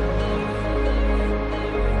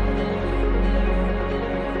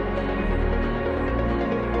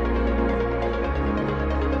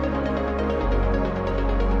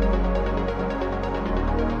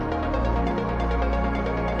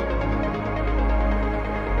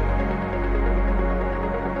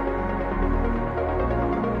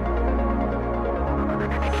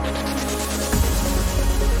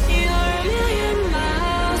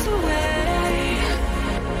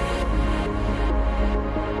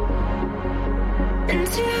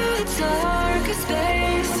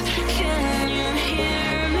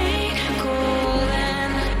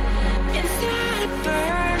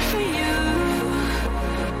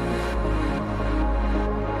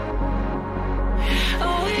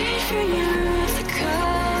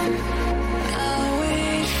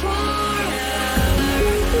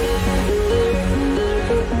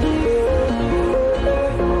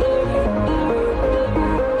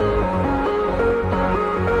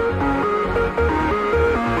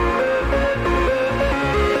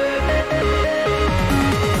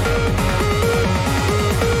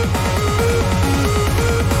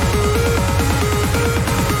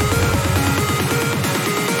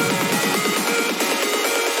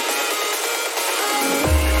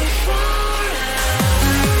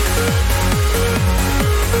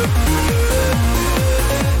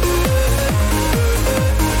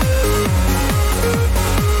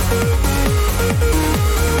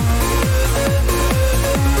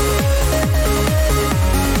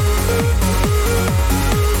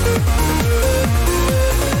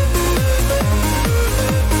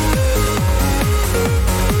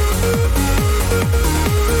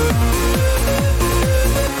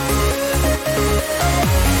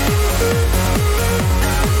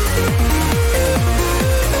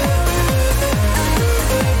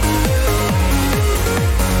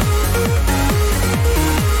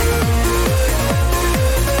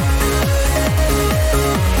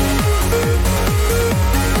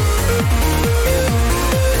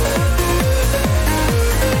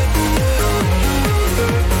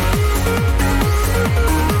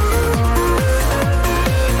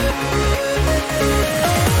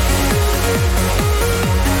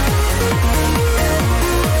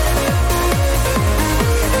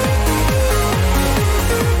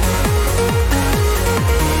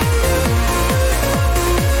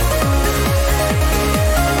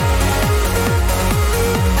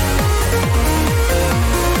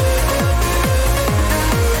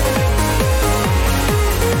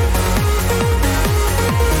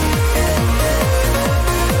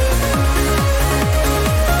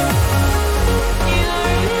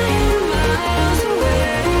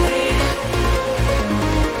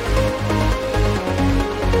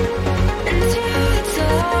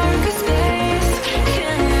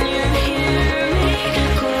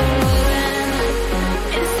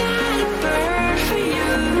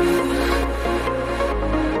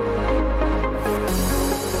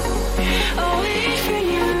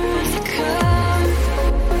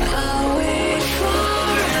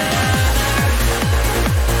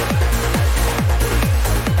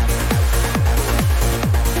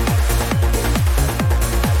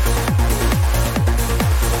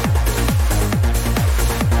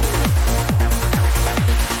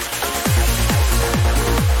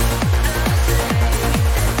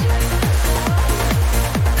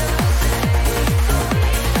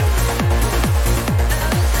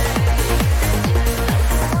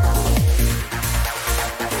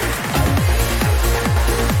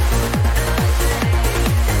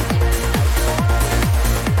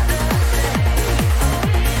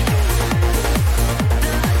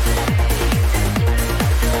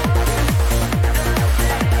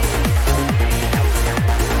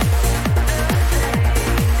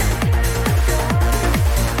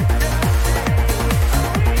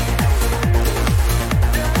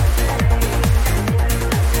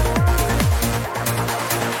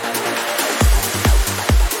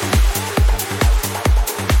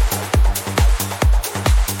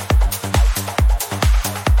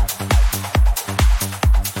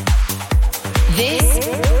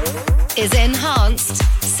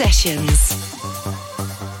 Sessions.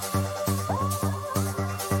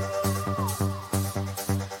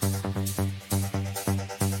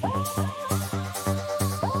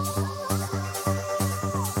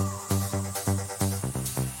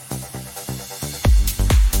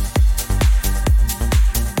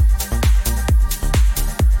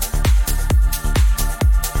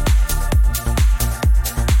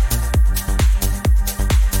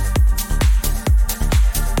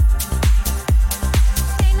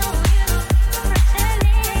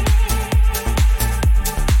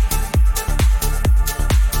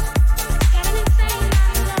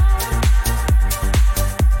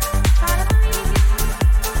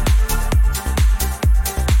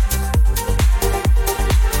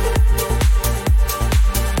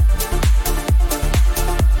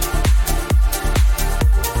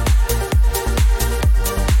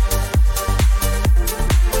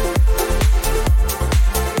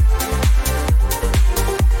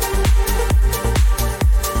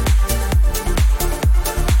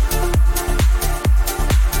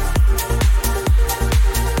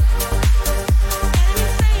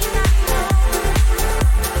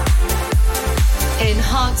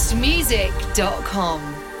 enhancedmusic.com.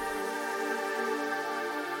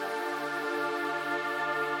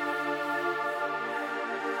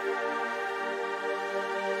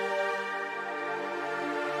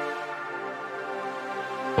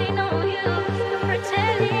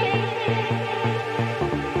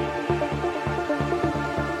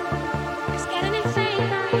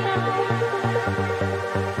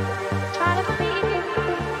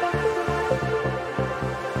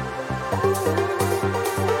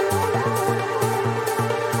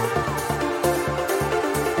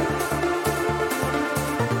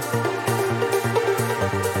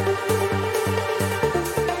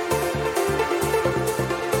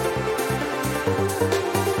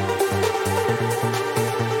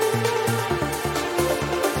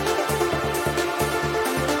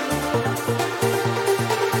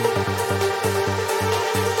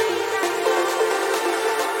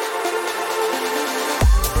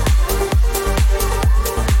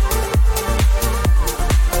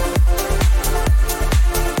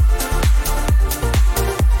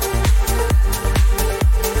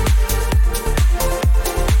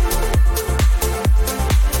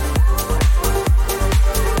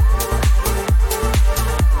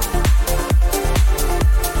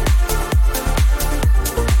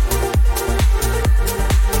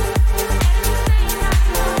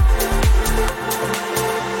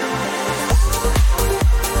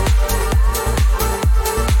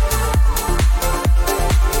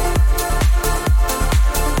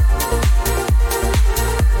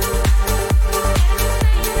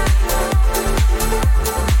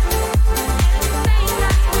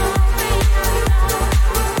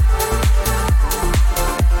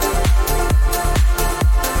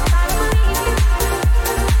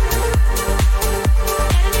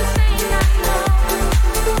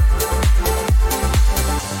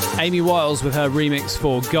 Amy Wiles with her remix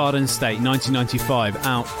for Garden State 1995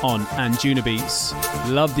 out on Anjunabeats.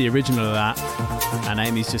 Love the original of that, and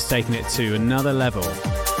Amy's just taking it to another level.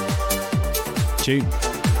 Tune.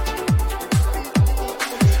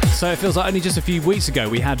 So it feels like only just a few weeks ago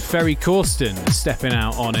we had Ferry Corsten stepping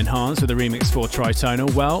out on Enhanced with a remix for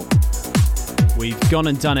Tritonal. Well, we've gone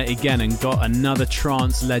and done it again and got another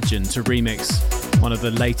trance legend to remix one of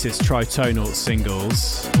the latest Tritonal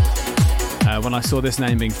singles. When I saw this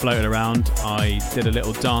name being floated around, I did a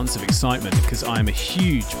little dance of excitement because I am a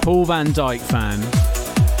huge Paul van Dyk fan,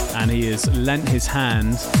 and he has lent his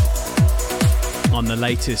hand on the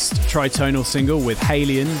latest Tritonal single with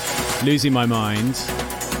Halion, Losing My Mind.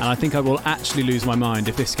 And I think I will actually lose my mind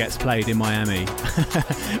if this gets played in Miami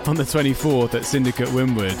on the 24th at Syndicate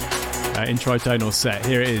Wynwood in Tritonal set.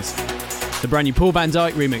 Here it is, the brand new Paul van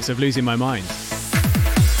Dyk remix of Losing My Mind.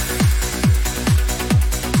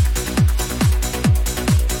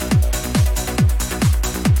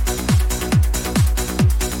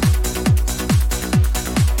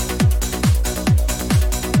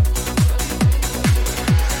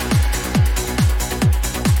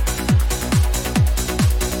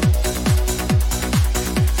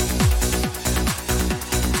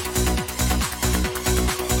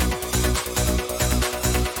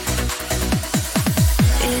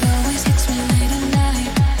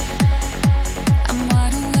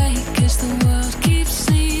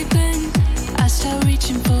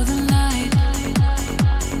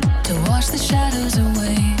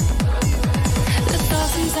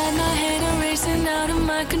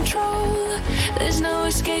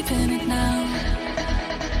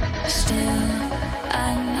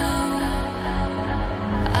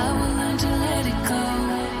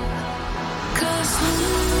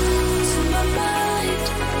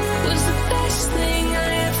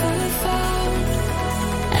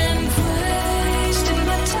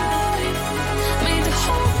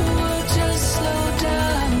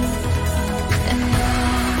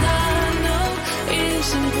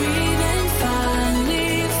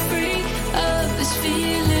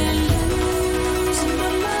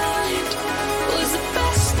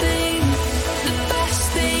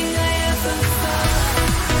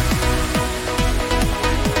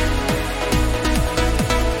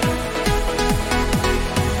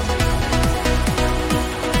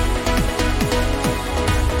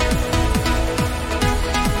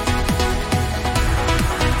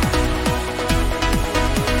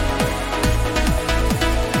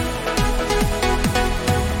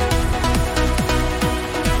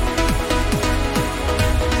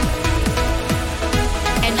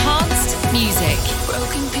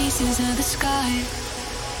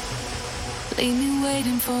 leave me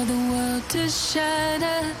waiting for the world to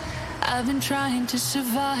shatter. I've been trying to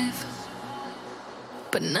survive,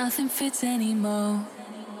 but nothing fits anymore.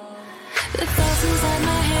 The thoughts inside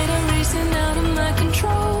my head are racing out of my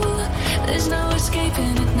control. There's no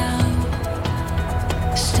escaping it now.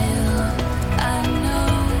 Still, I know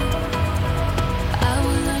I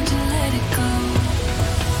will learn to let it go.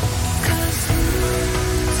 'Cause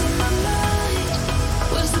losing my mind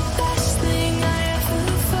was the best thing I ever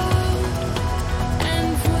found. And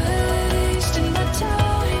wasting my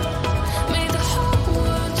time made the whole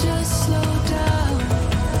world just slow down.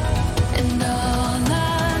 And all I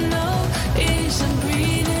know is I'm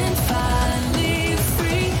breathing, finally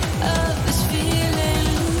free of this feeling.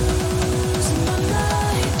 Losing my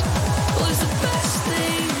mind was the best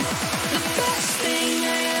thing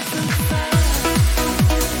I ever found.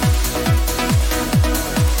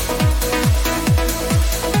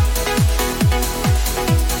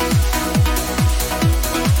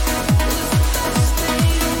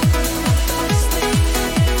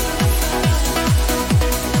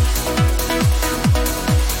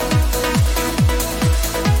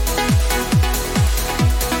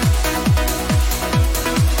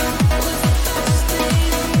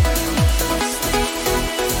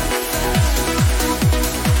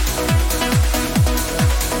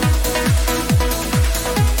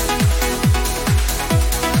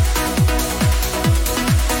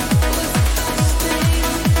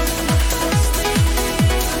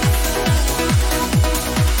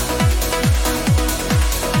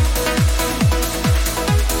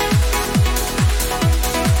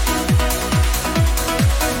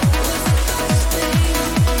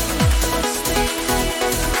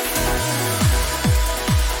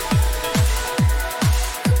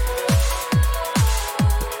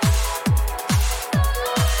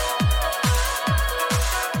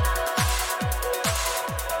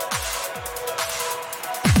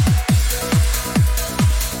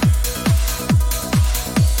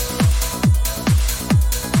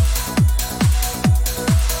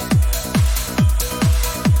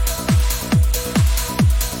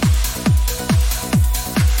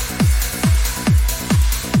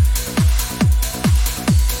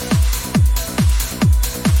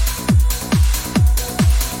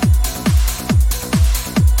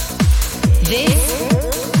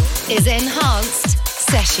 Is Enhanced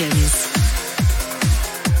Sessions.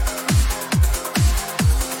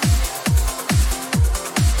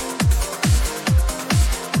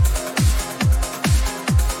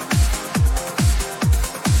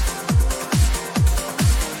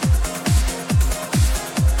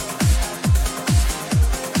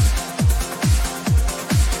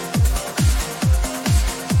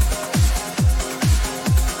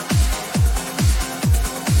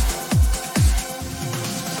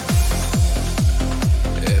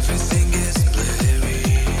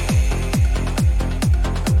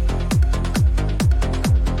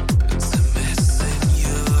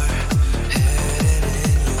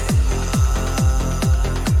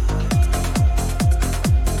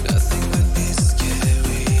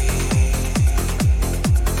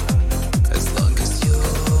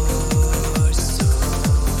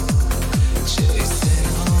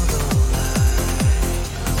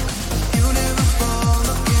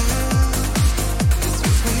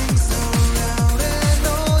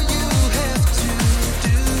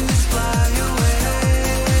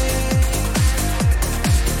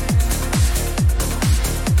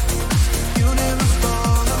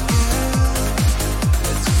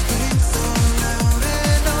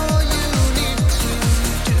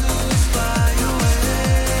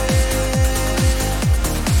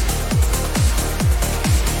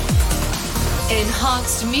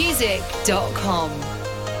 enhancedmusic.com.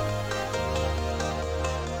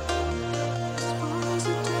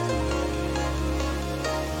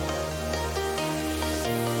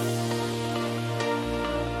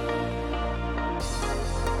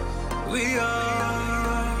 We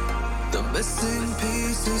are the missing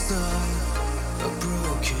pieces of a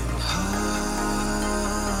broken heart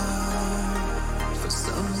for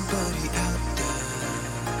somebody out there.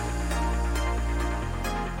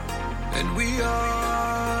 And we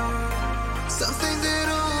are something that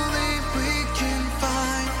only we can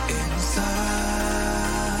find inside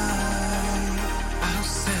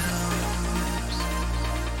ourselves.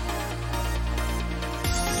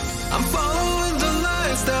 I'm following the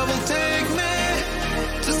lights that will take me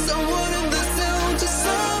to someone in the zone, to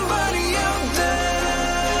somebody out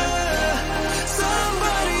there,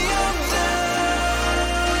 somebody out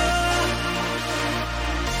there.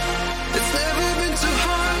 It's never been too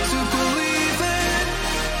hard to believe it.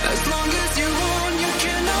 As long as you want, you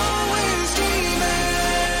can always dream it.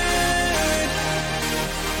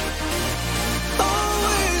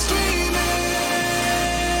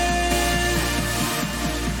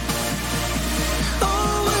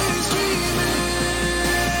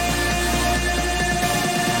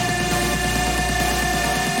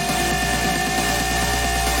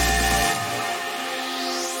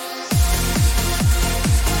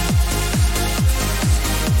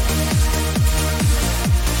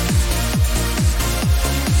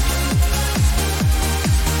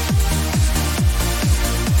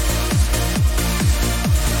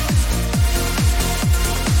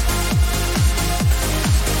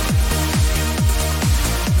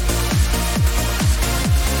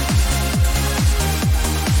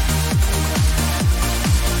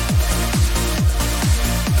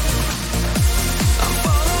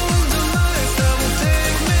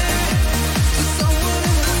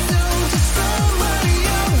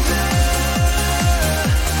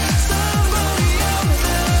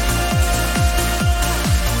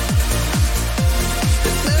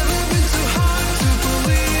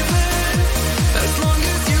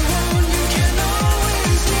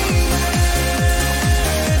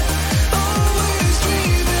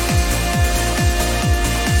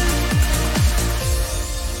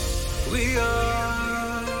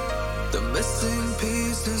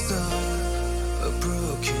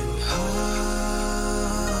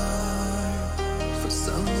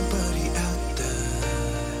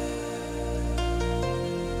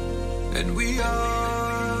 and we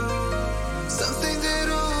are something that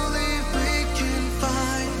only we can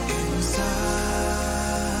find inside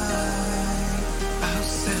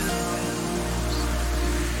ourselves.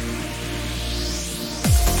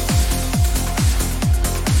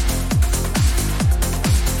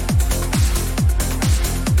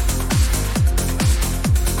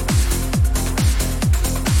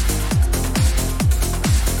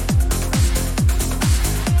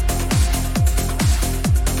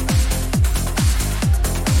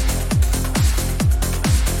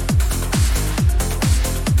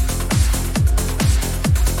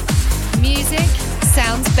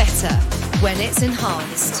 When it's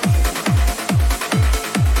enhanced.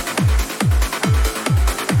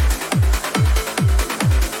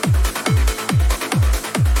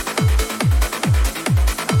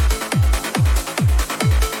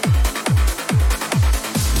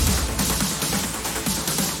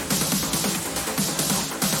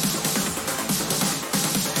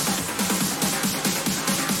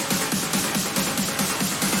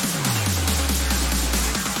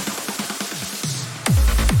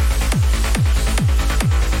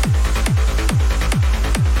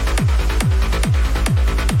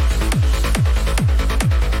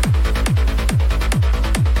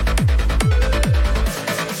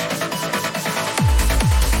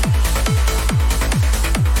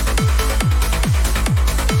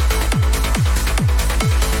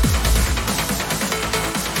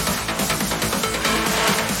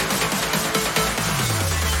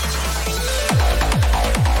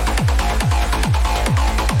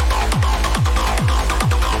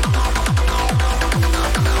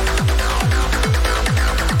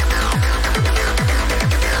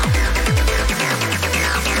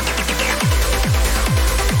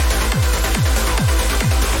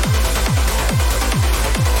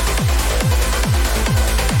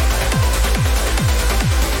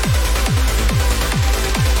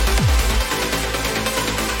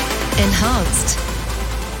 Enhanced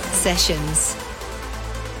Sessions.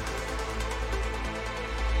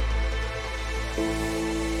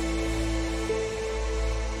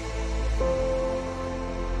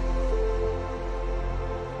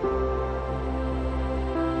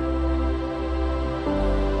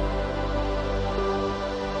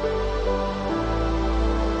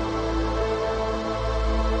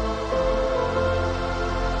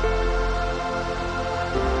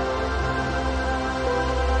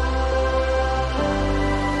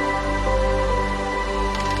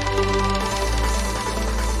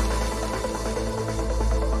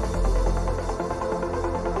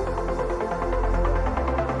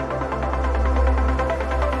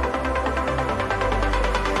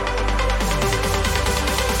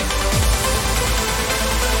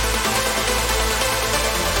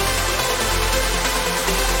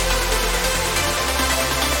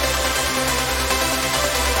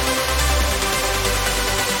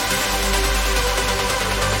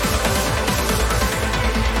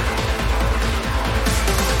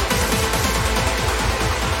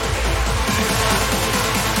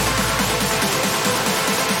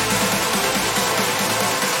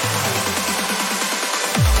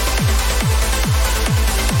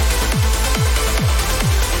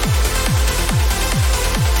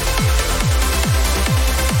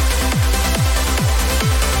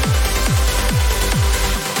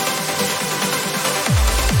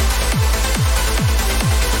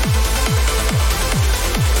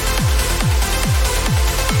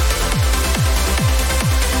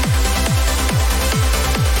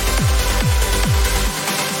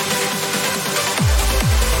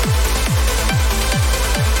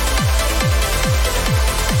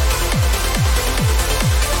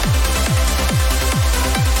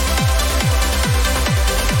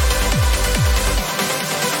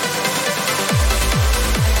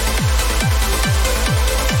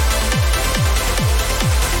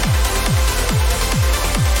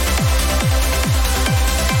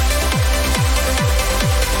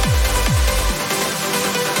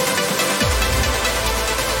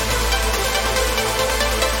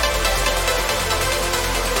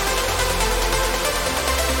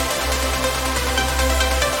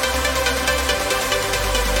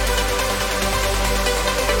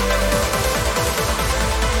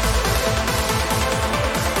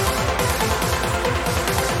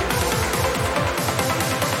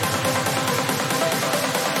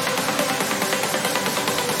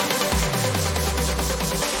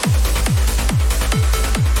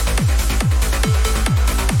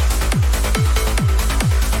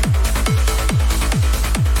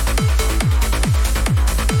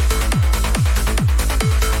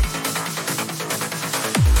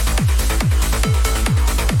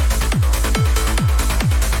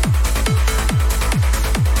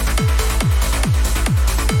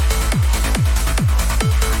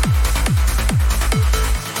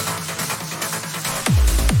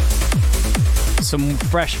 some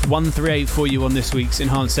fresh 138 for you on this week's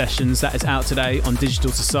Enhanced Sessions. That is out today on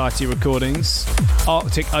Digital Society Recordings.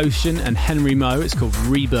 Arctic Ocean and Henry Moe. It's called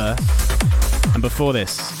Rebirth. And before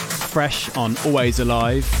this, fresh on Always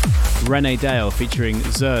Alive, Renee Dale featuring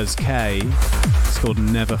Zers K. It's called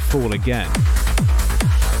Never Fall Again.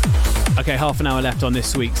 Okay, half an hour left on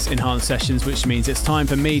this week's Enhanced Sessions, which means it's time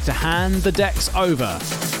for me to hand the decks over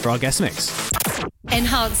for our guest mix.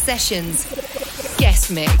 Enhanced Sessions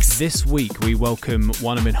guest mix. This week we welcome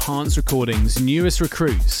one of Enhanced Recordings' newest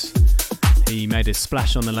recruits. He made his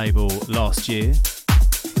splash on the label last year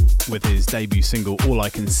with his debut single All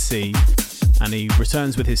I Can See, and he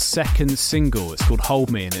returns with his second single. It's called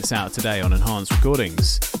Hold Me and it's out today on Enhanced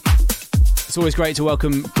Recordings. It's always great to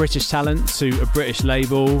welcome British talent to a British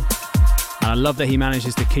label, and I love that he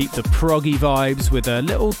manages to keep the proggy vibes with a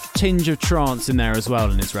little tinge of trance in there as well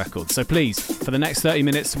in his record. So please, for the next 30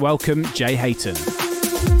 minutes, welcome Jay Hayton.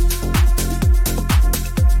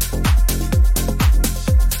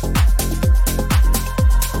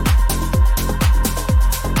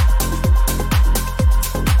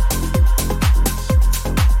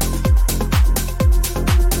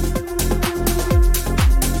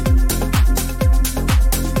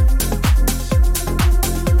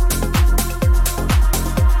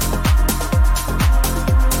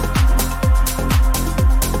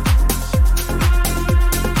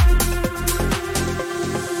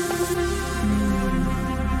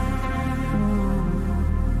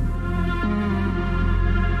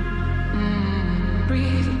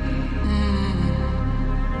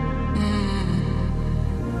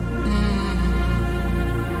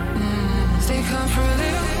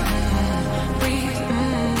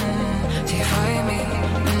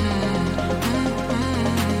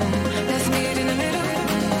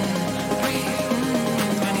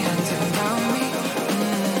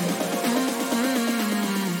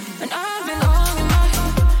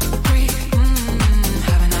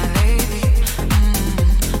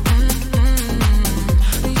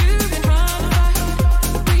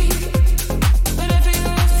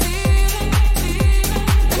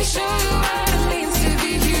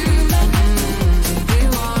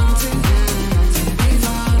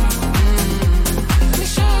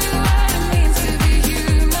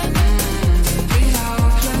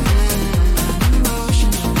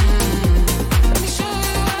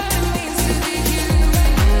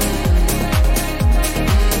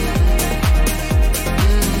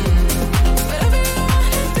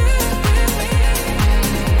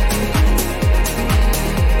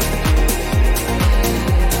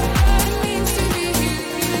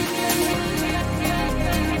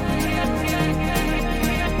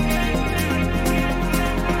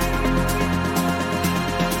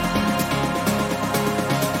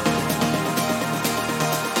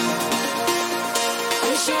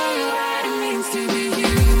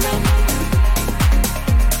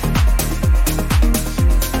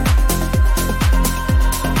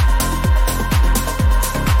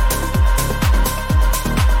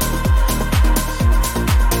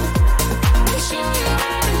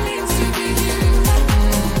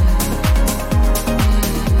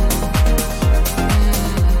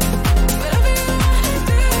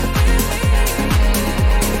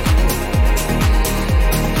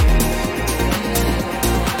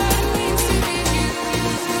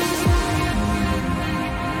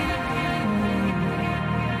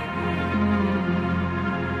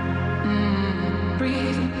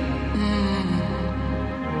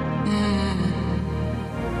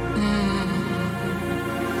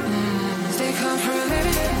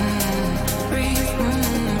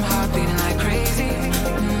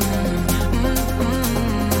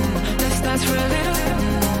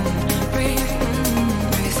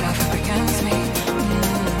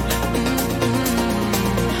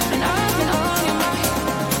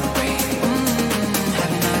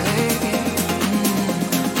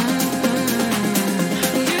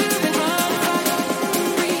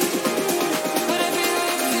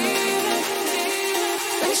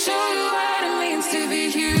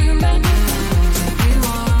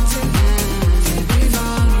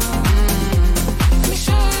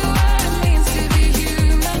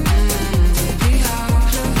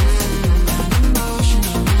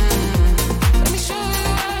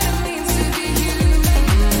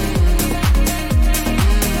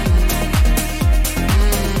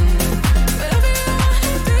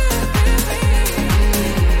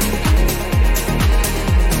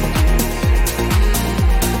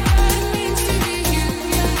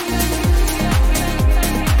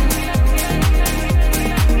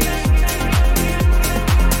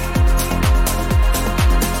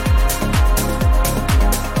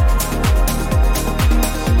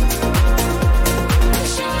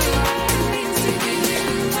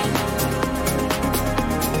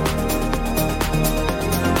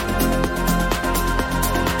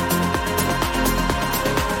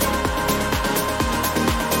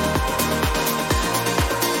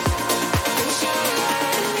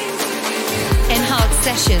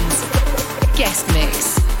 Sessions guest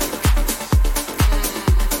mix.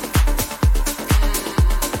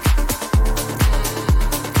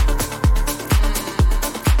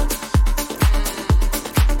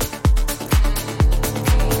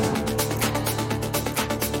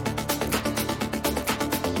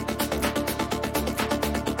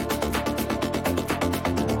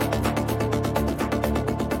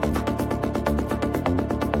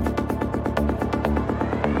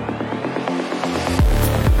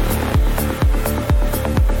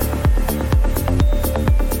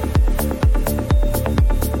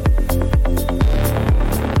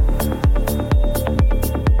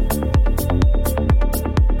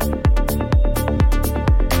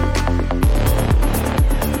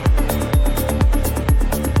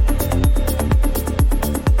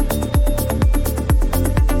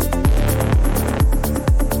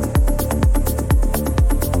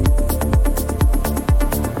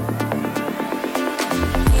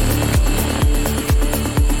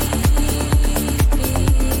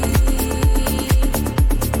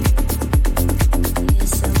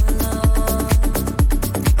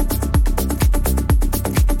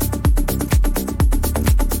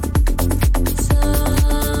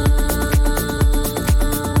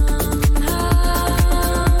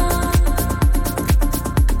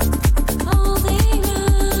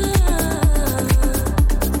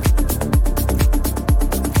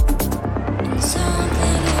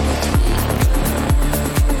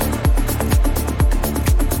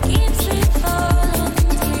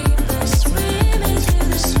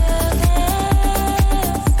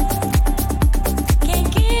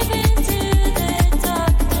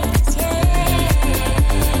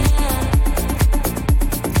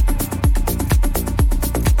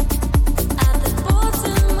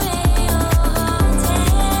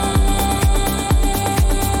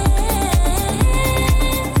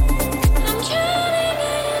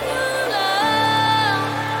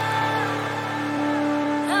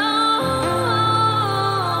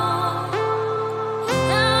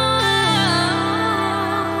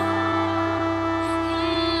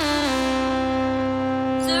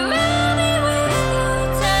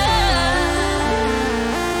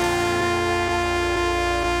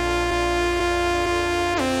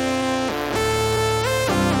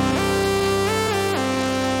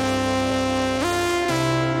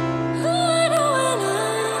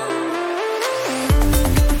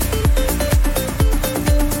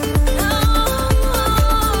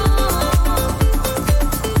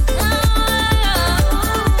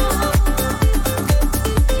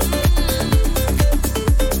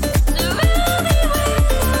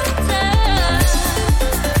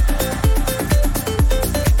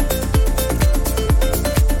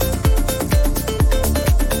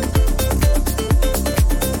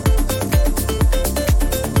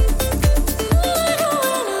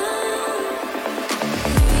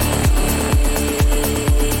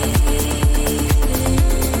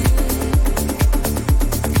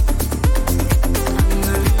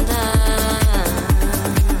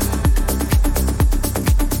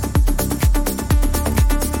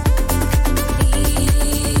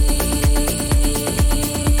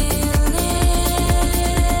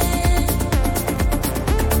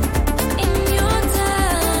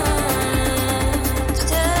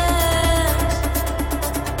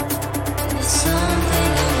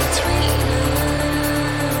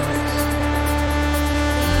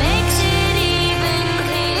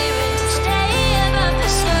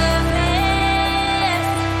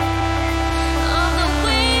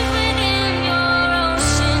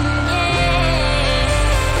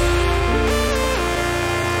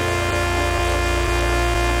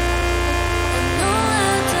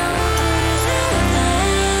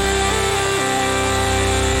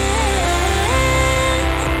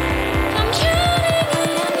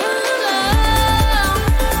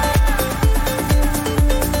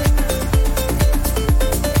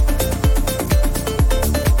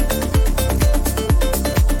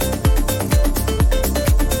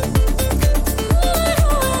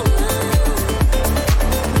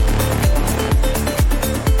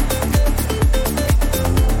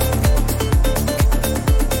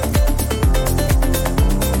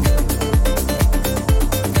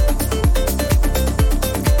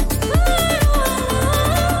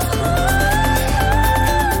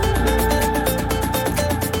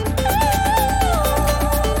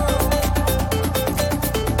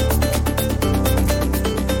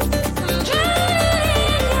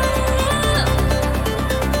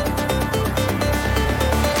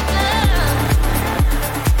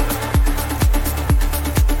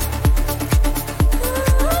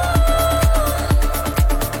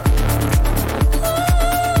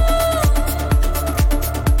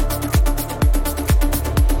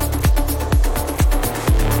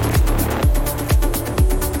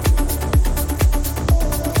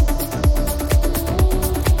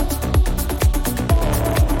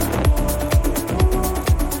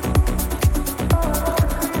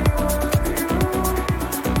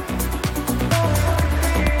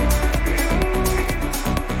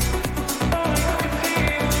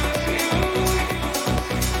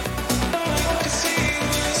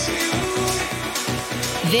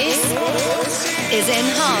 is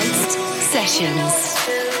Enhanced Sessions.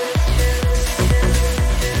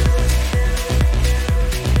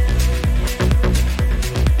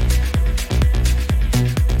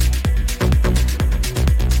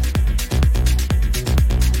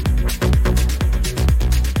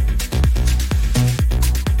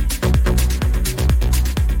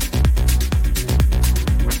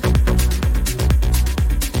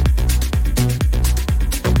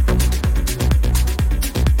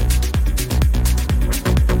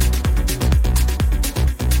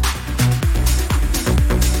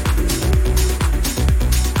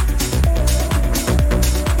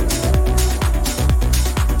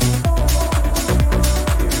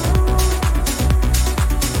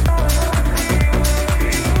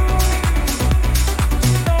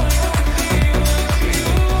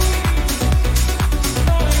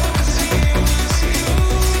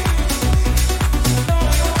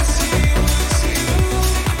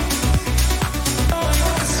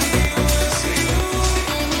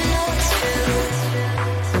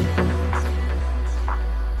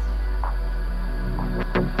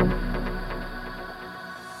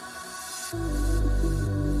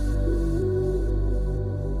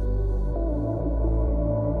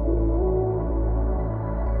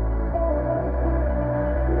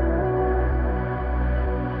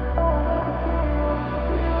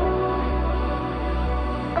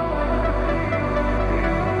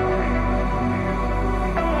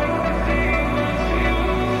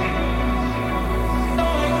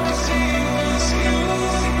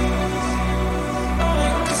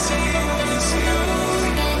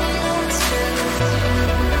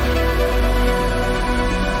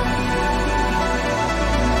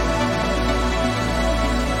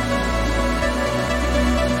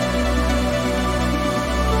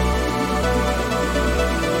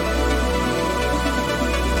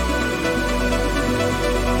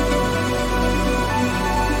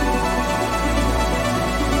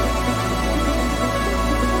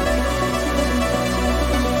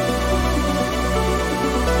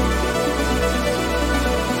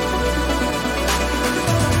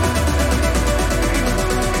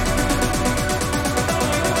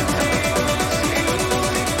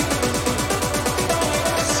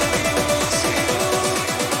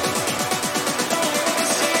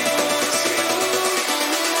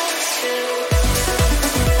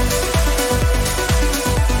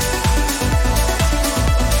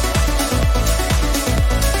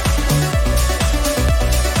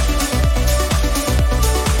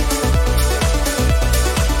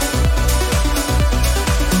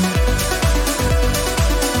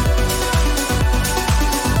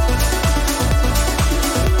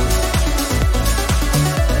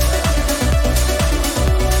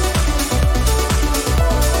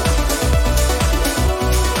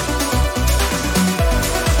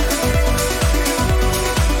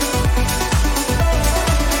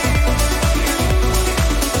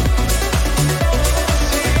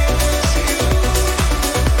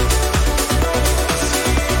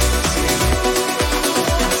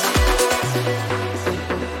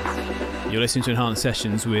 You're listening to Enhanced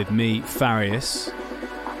Sessions with me, Farius.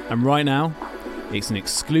 And right now, it's an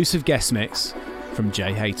exclusive guest mix from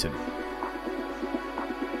Jay Hayton.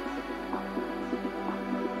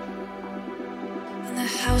 And the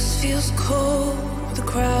house feels cold, the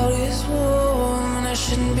crowd is warm, and I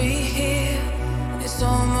shouldn't be here. It's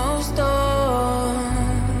almost dawn.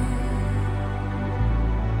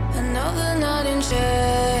 Another night in chains,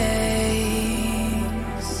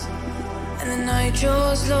 and the night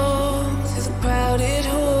draws long through the crowded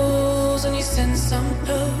halls, and you sense some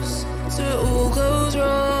close, so it all goes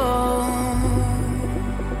wrong.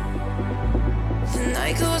 The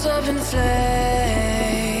night goes up in flames,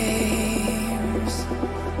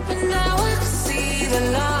 but now I can see the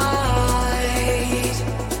light.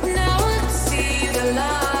 Now I can see the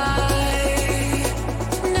light.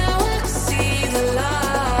 Now I can see the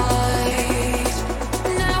light.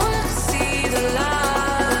 Now I can see the light.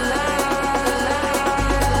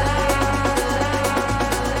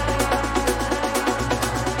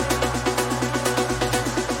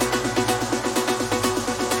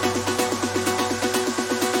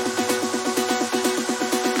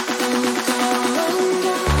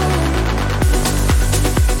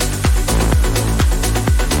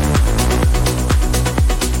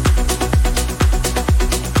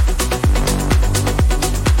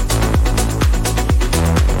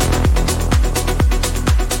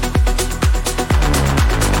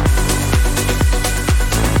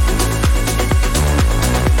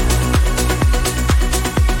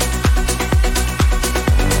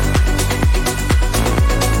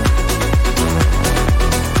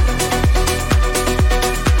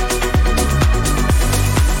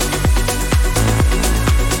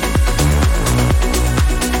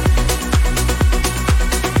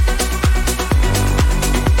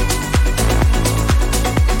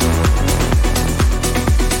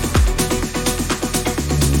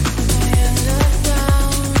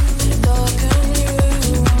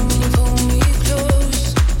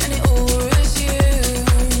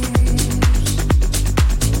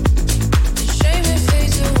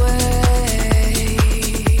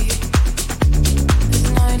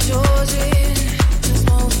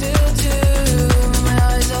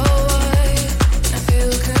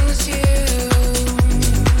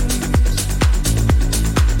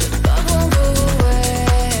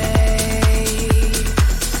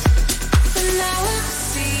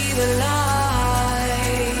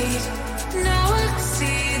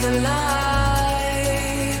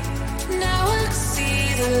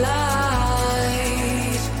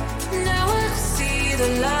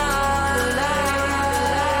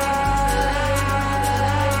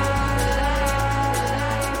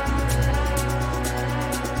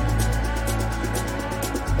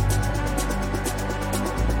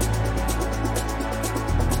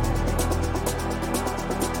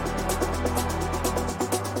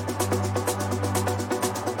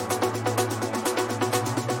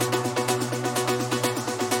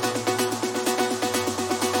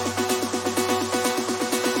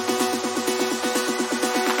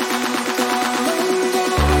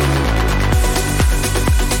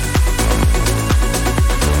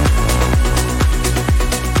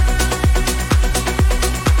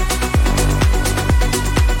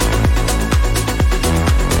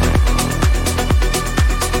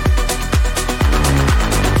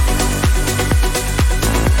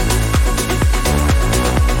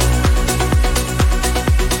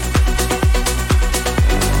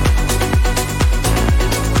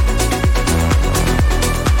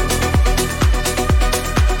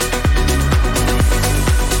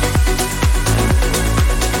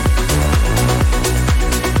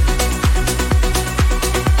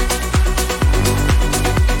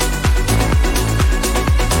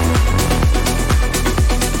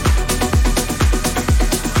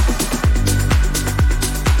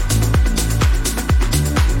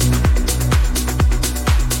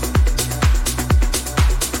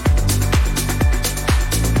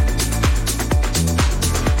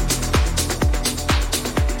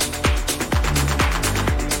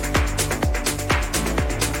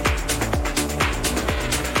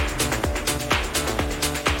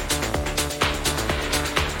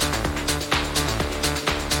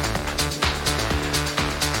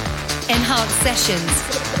 Enhanced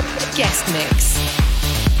Sessions guest mix.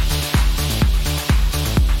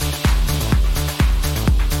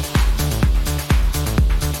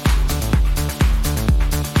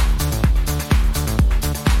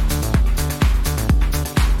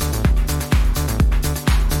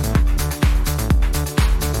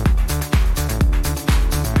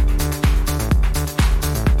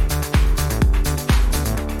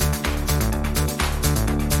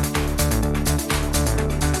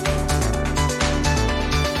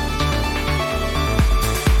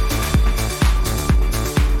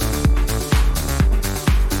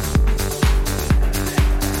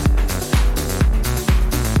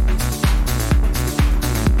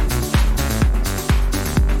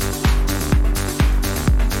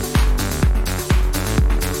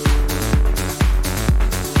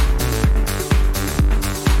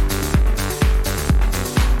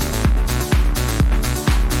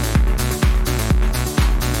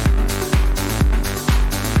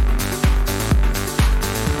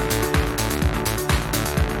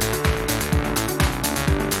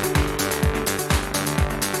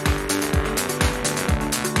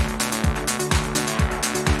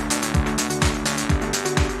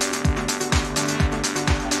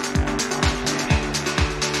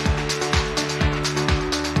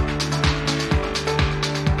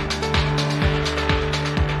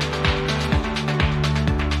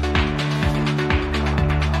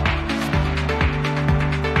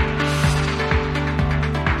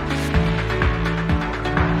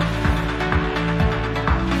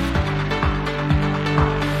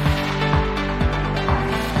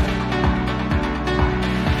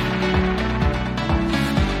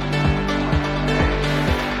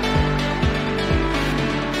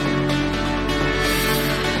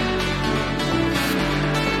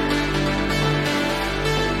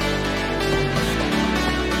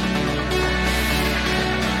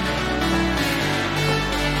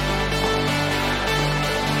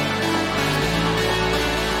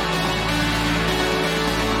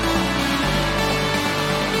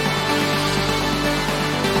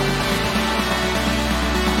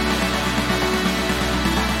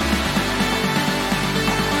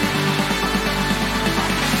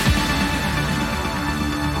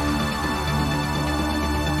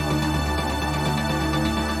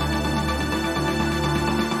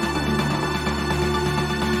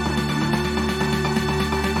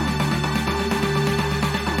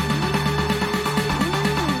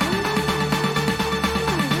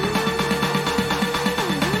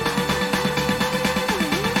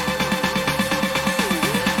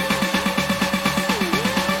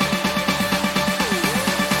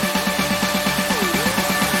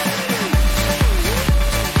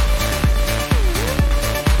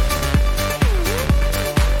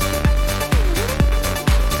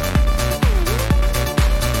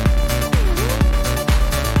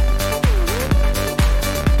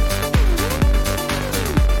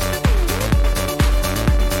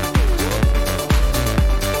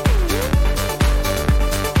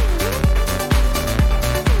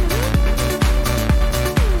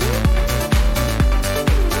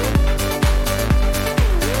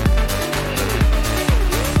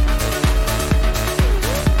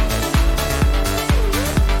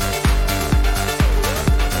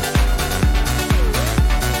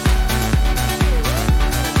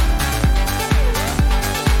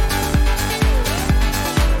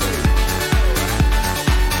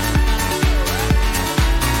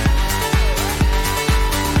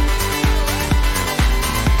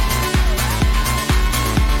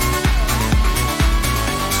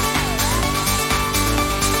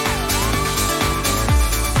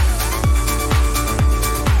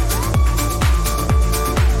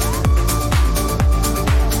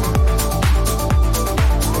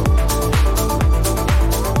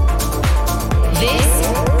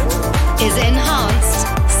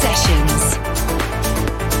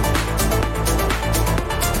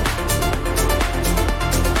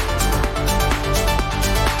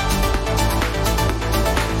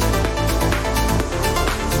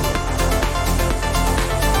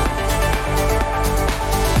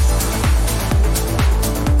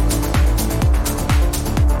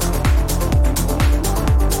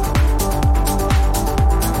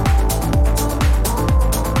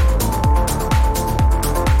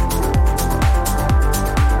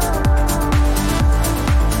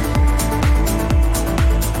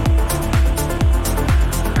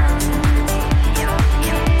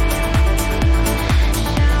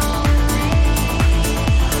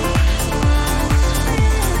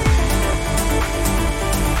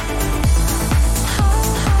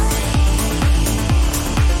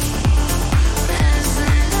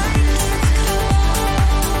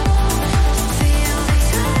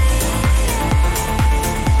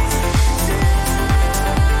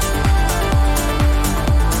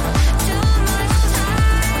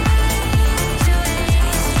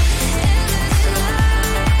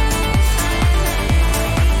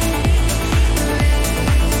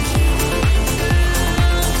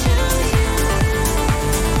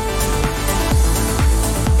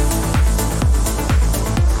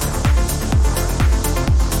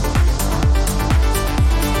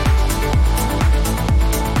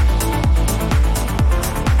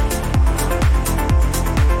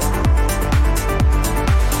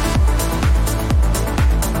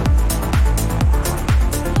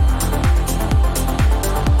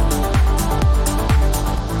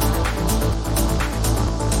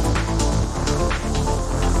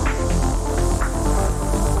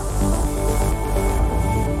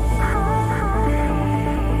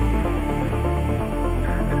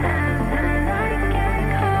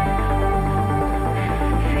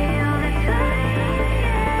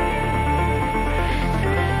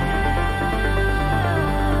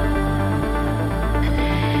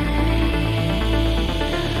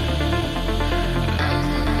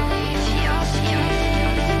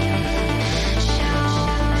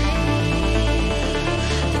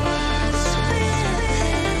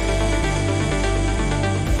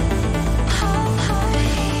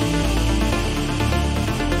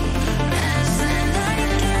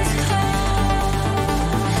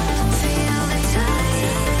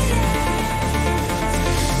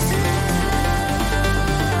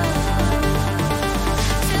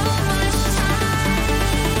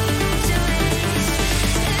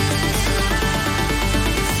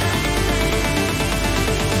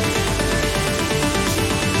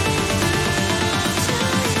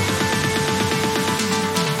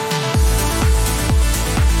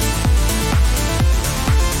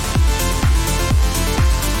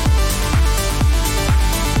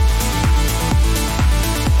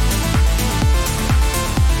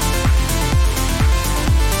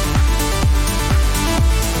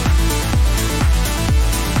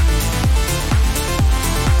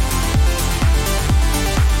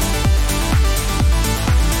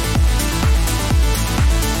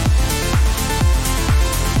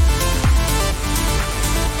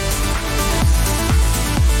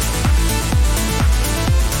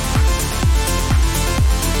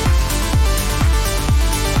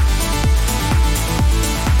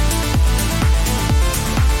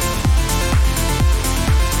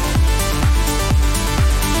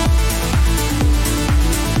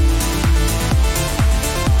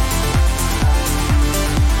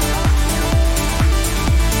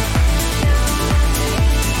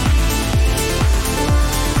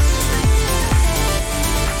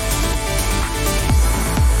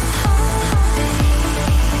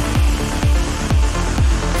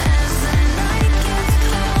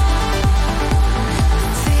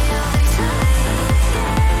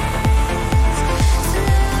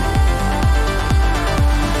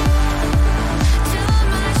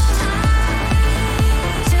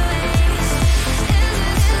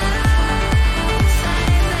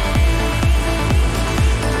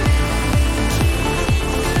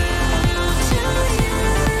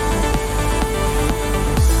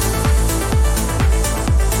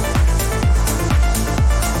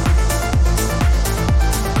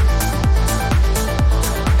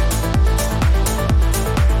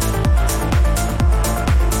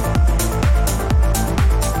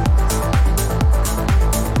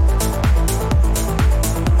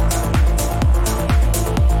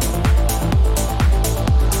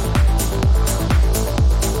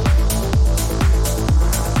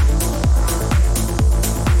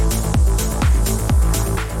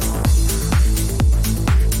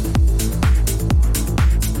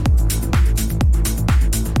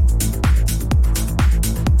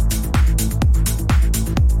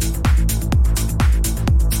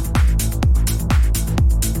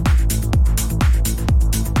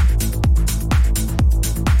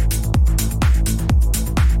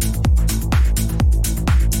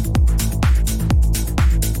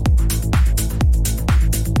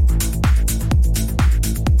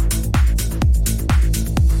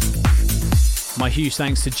 huge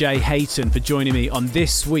thanks to Jay Hayton for joining me on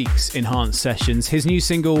this week's Enhanced Sessions. His new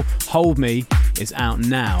single, Hold Me, is out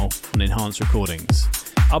now on Enhanced Recordings.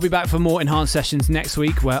 I'll be back for more Enhanced Sessions next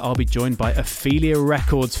week, where I'll be joined by Ophelia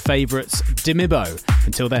Records favourites Dimibo.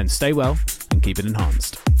 Until then, stay well and keep it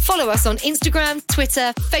enhanced. Follow us on Instagram,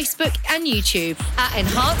 Twitter, Facebook and YouTube at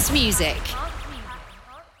Enhanced Music.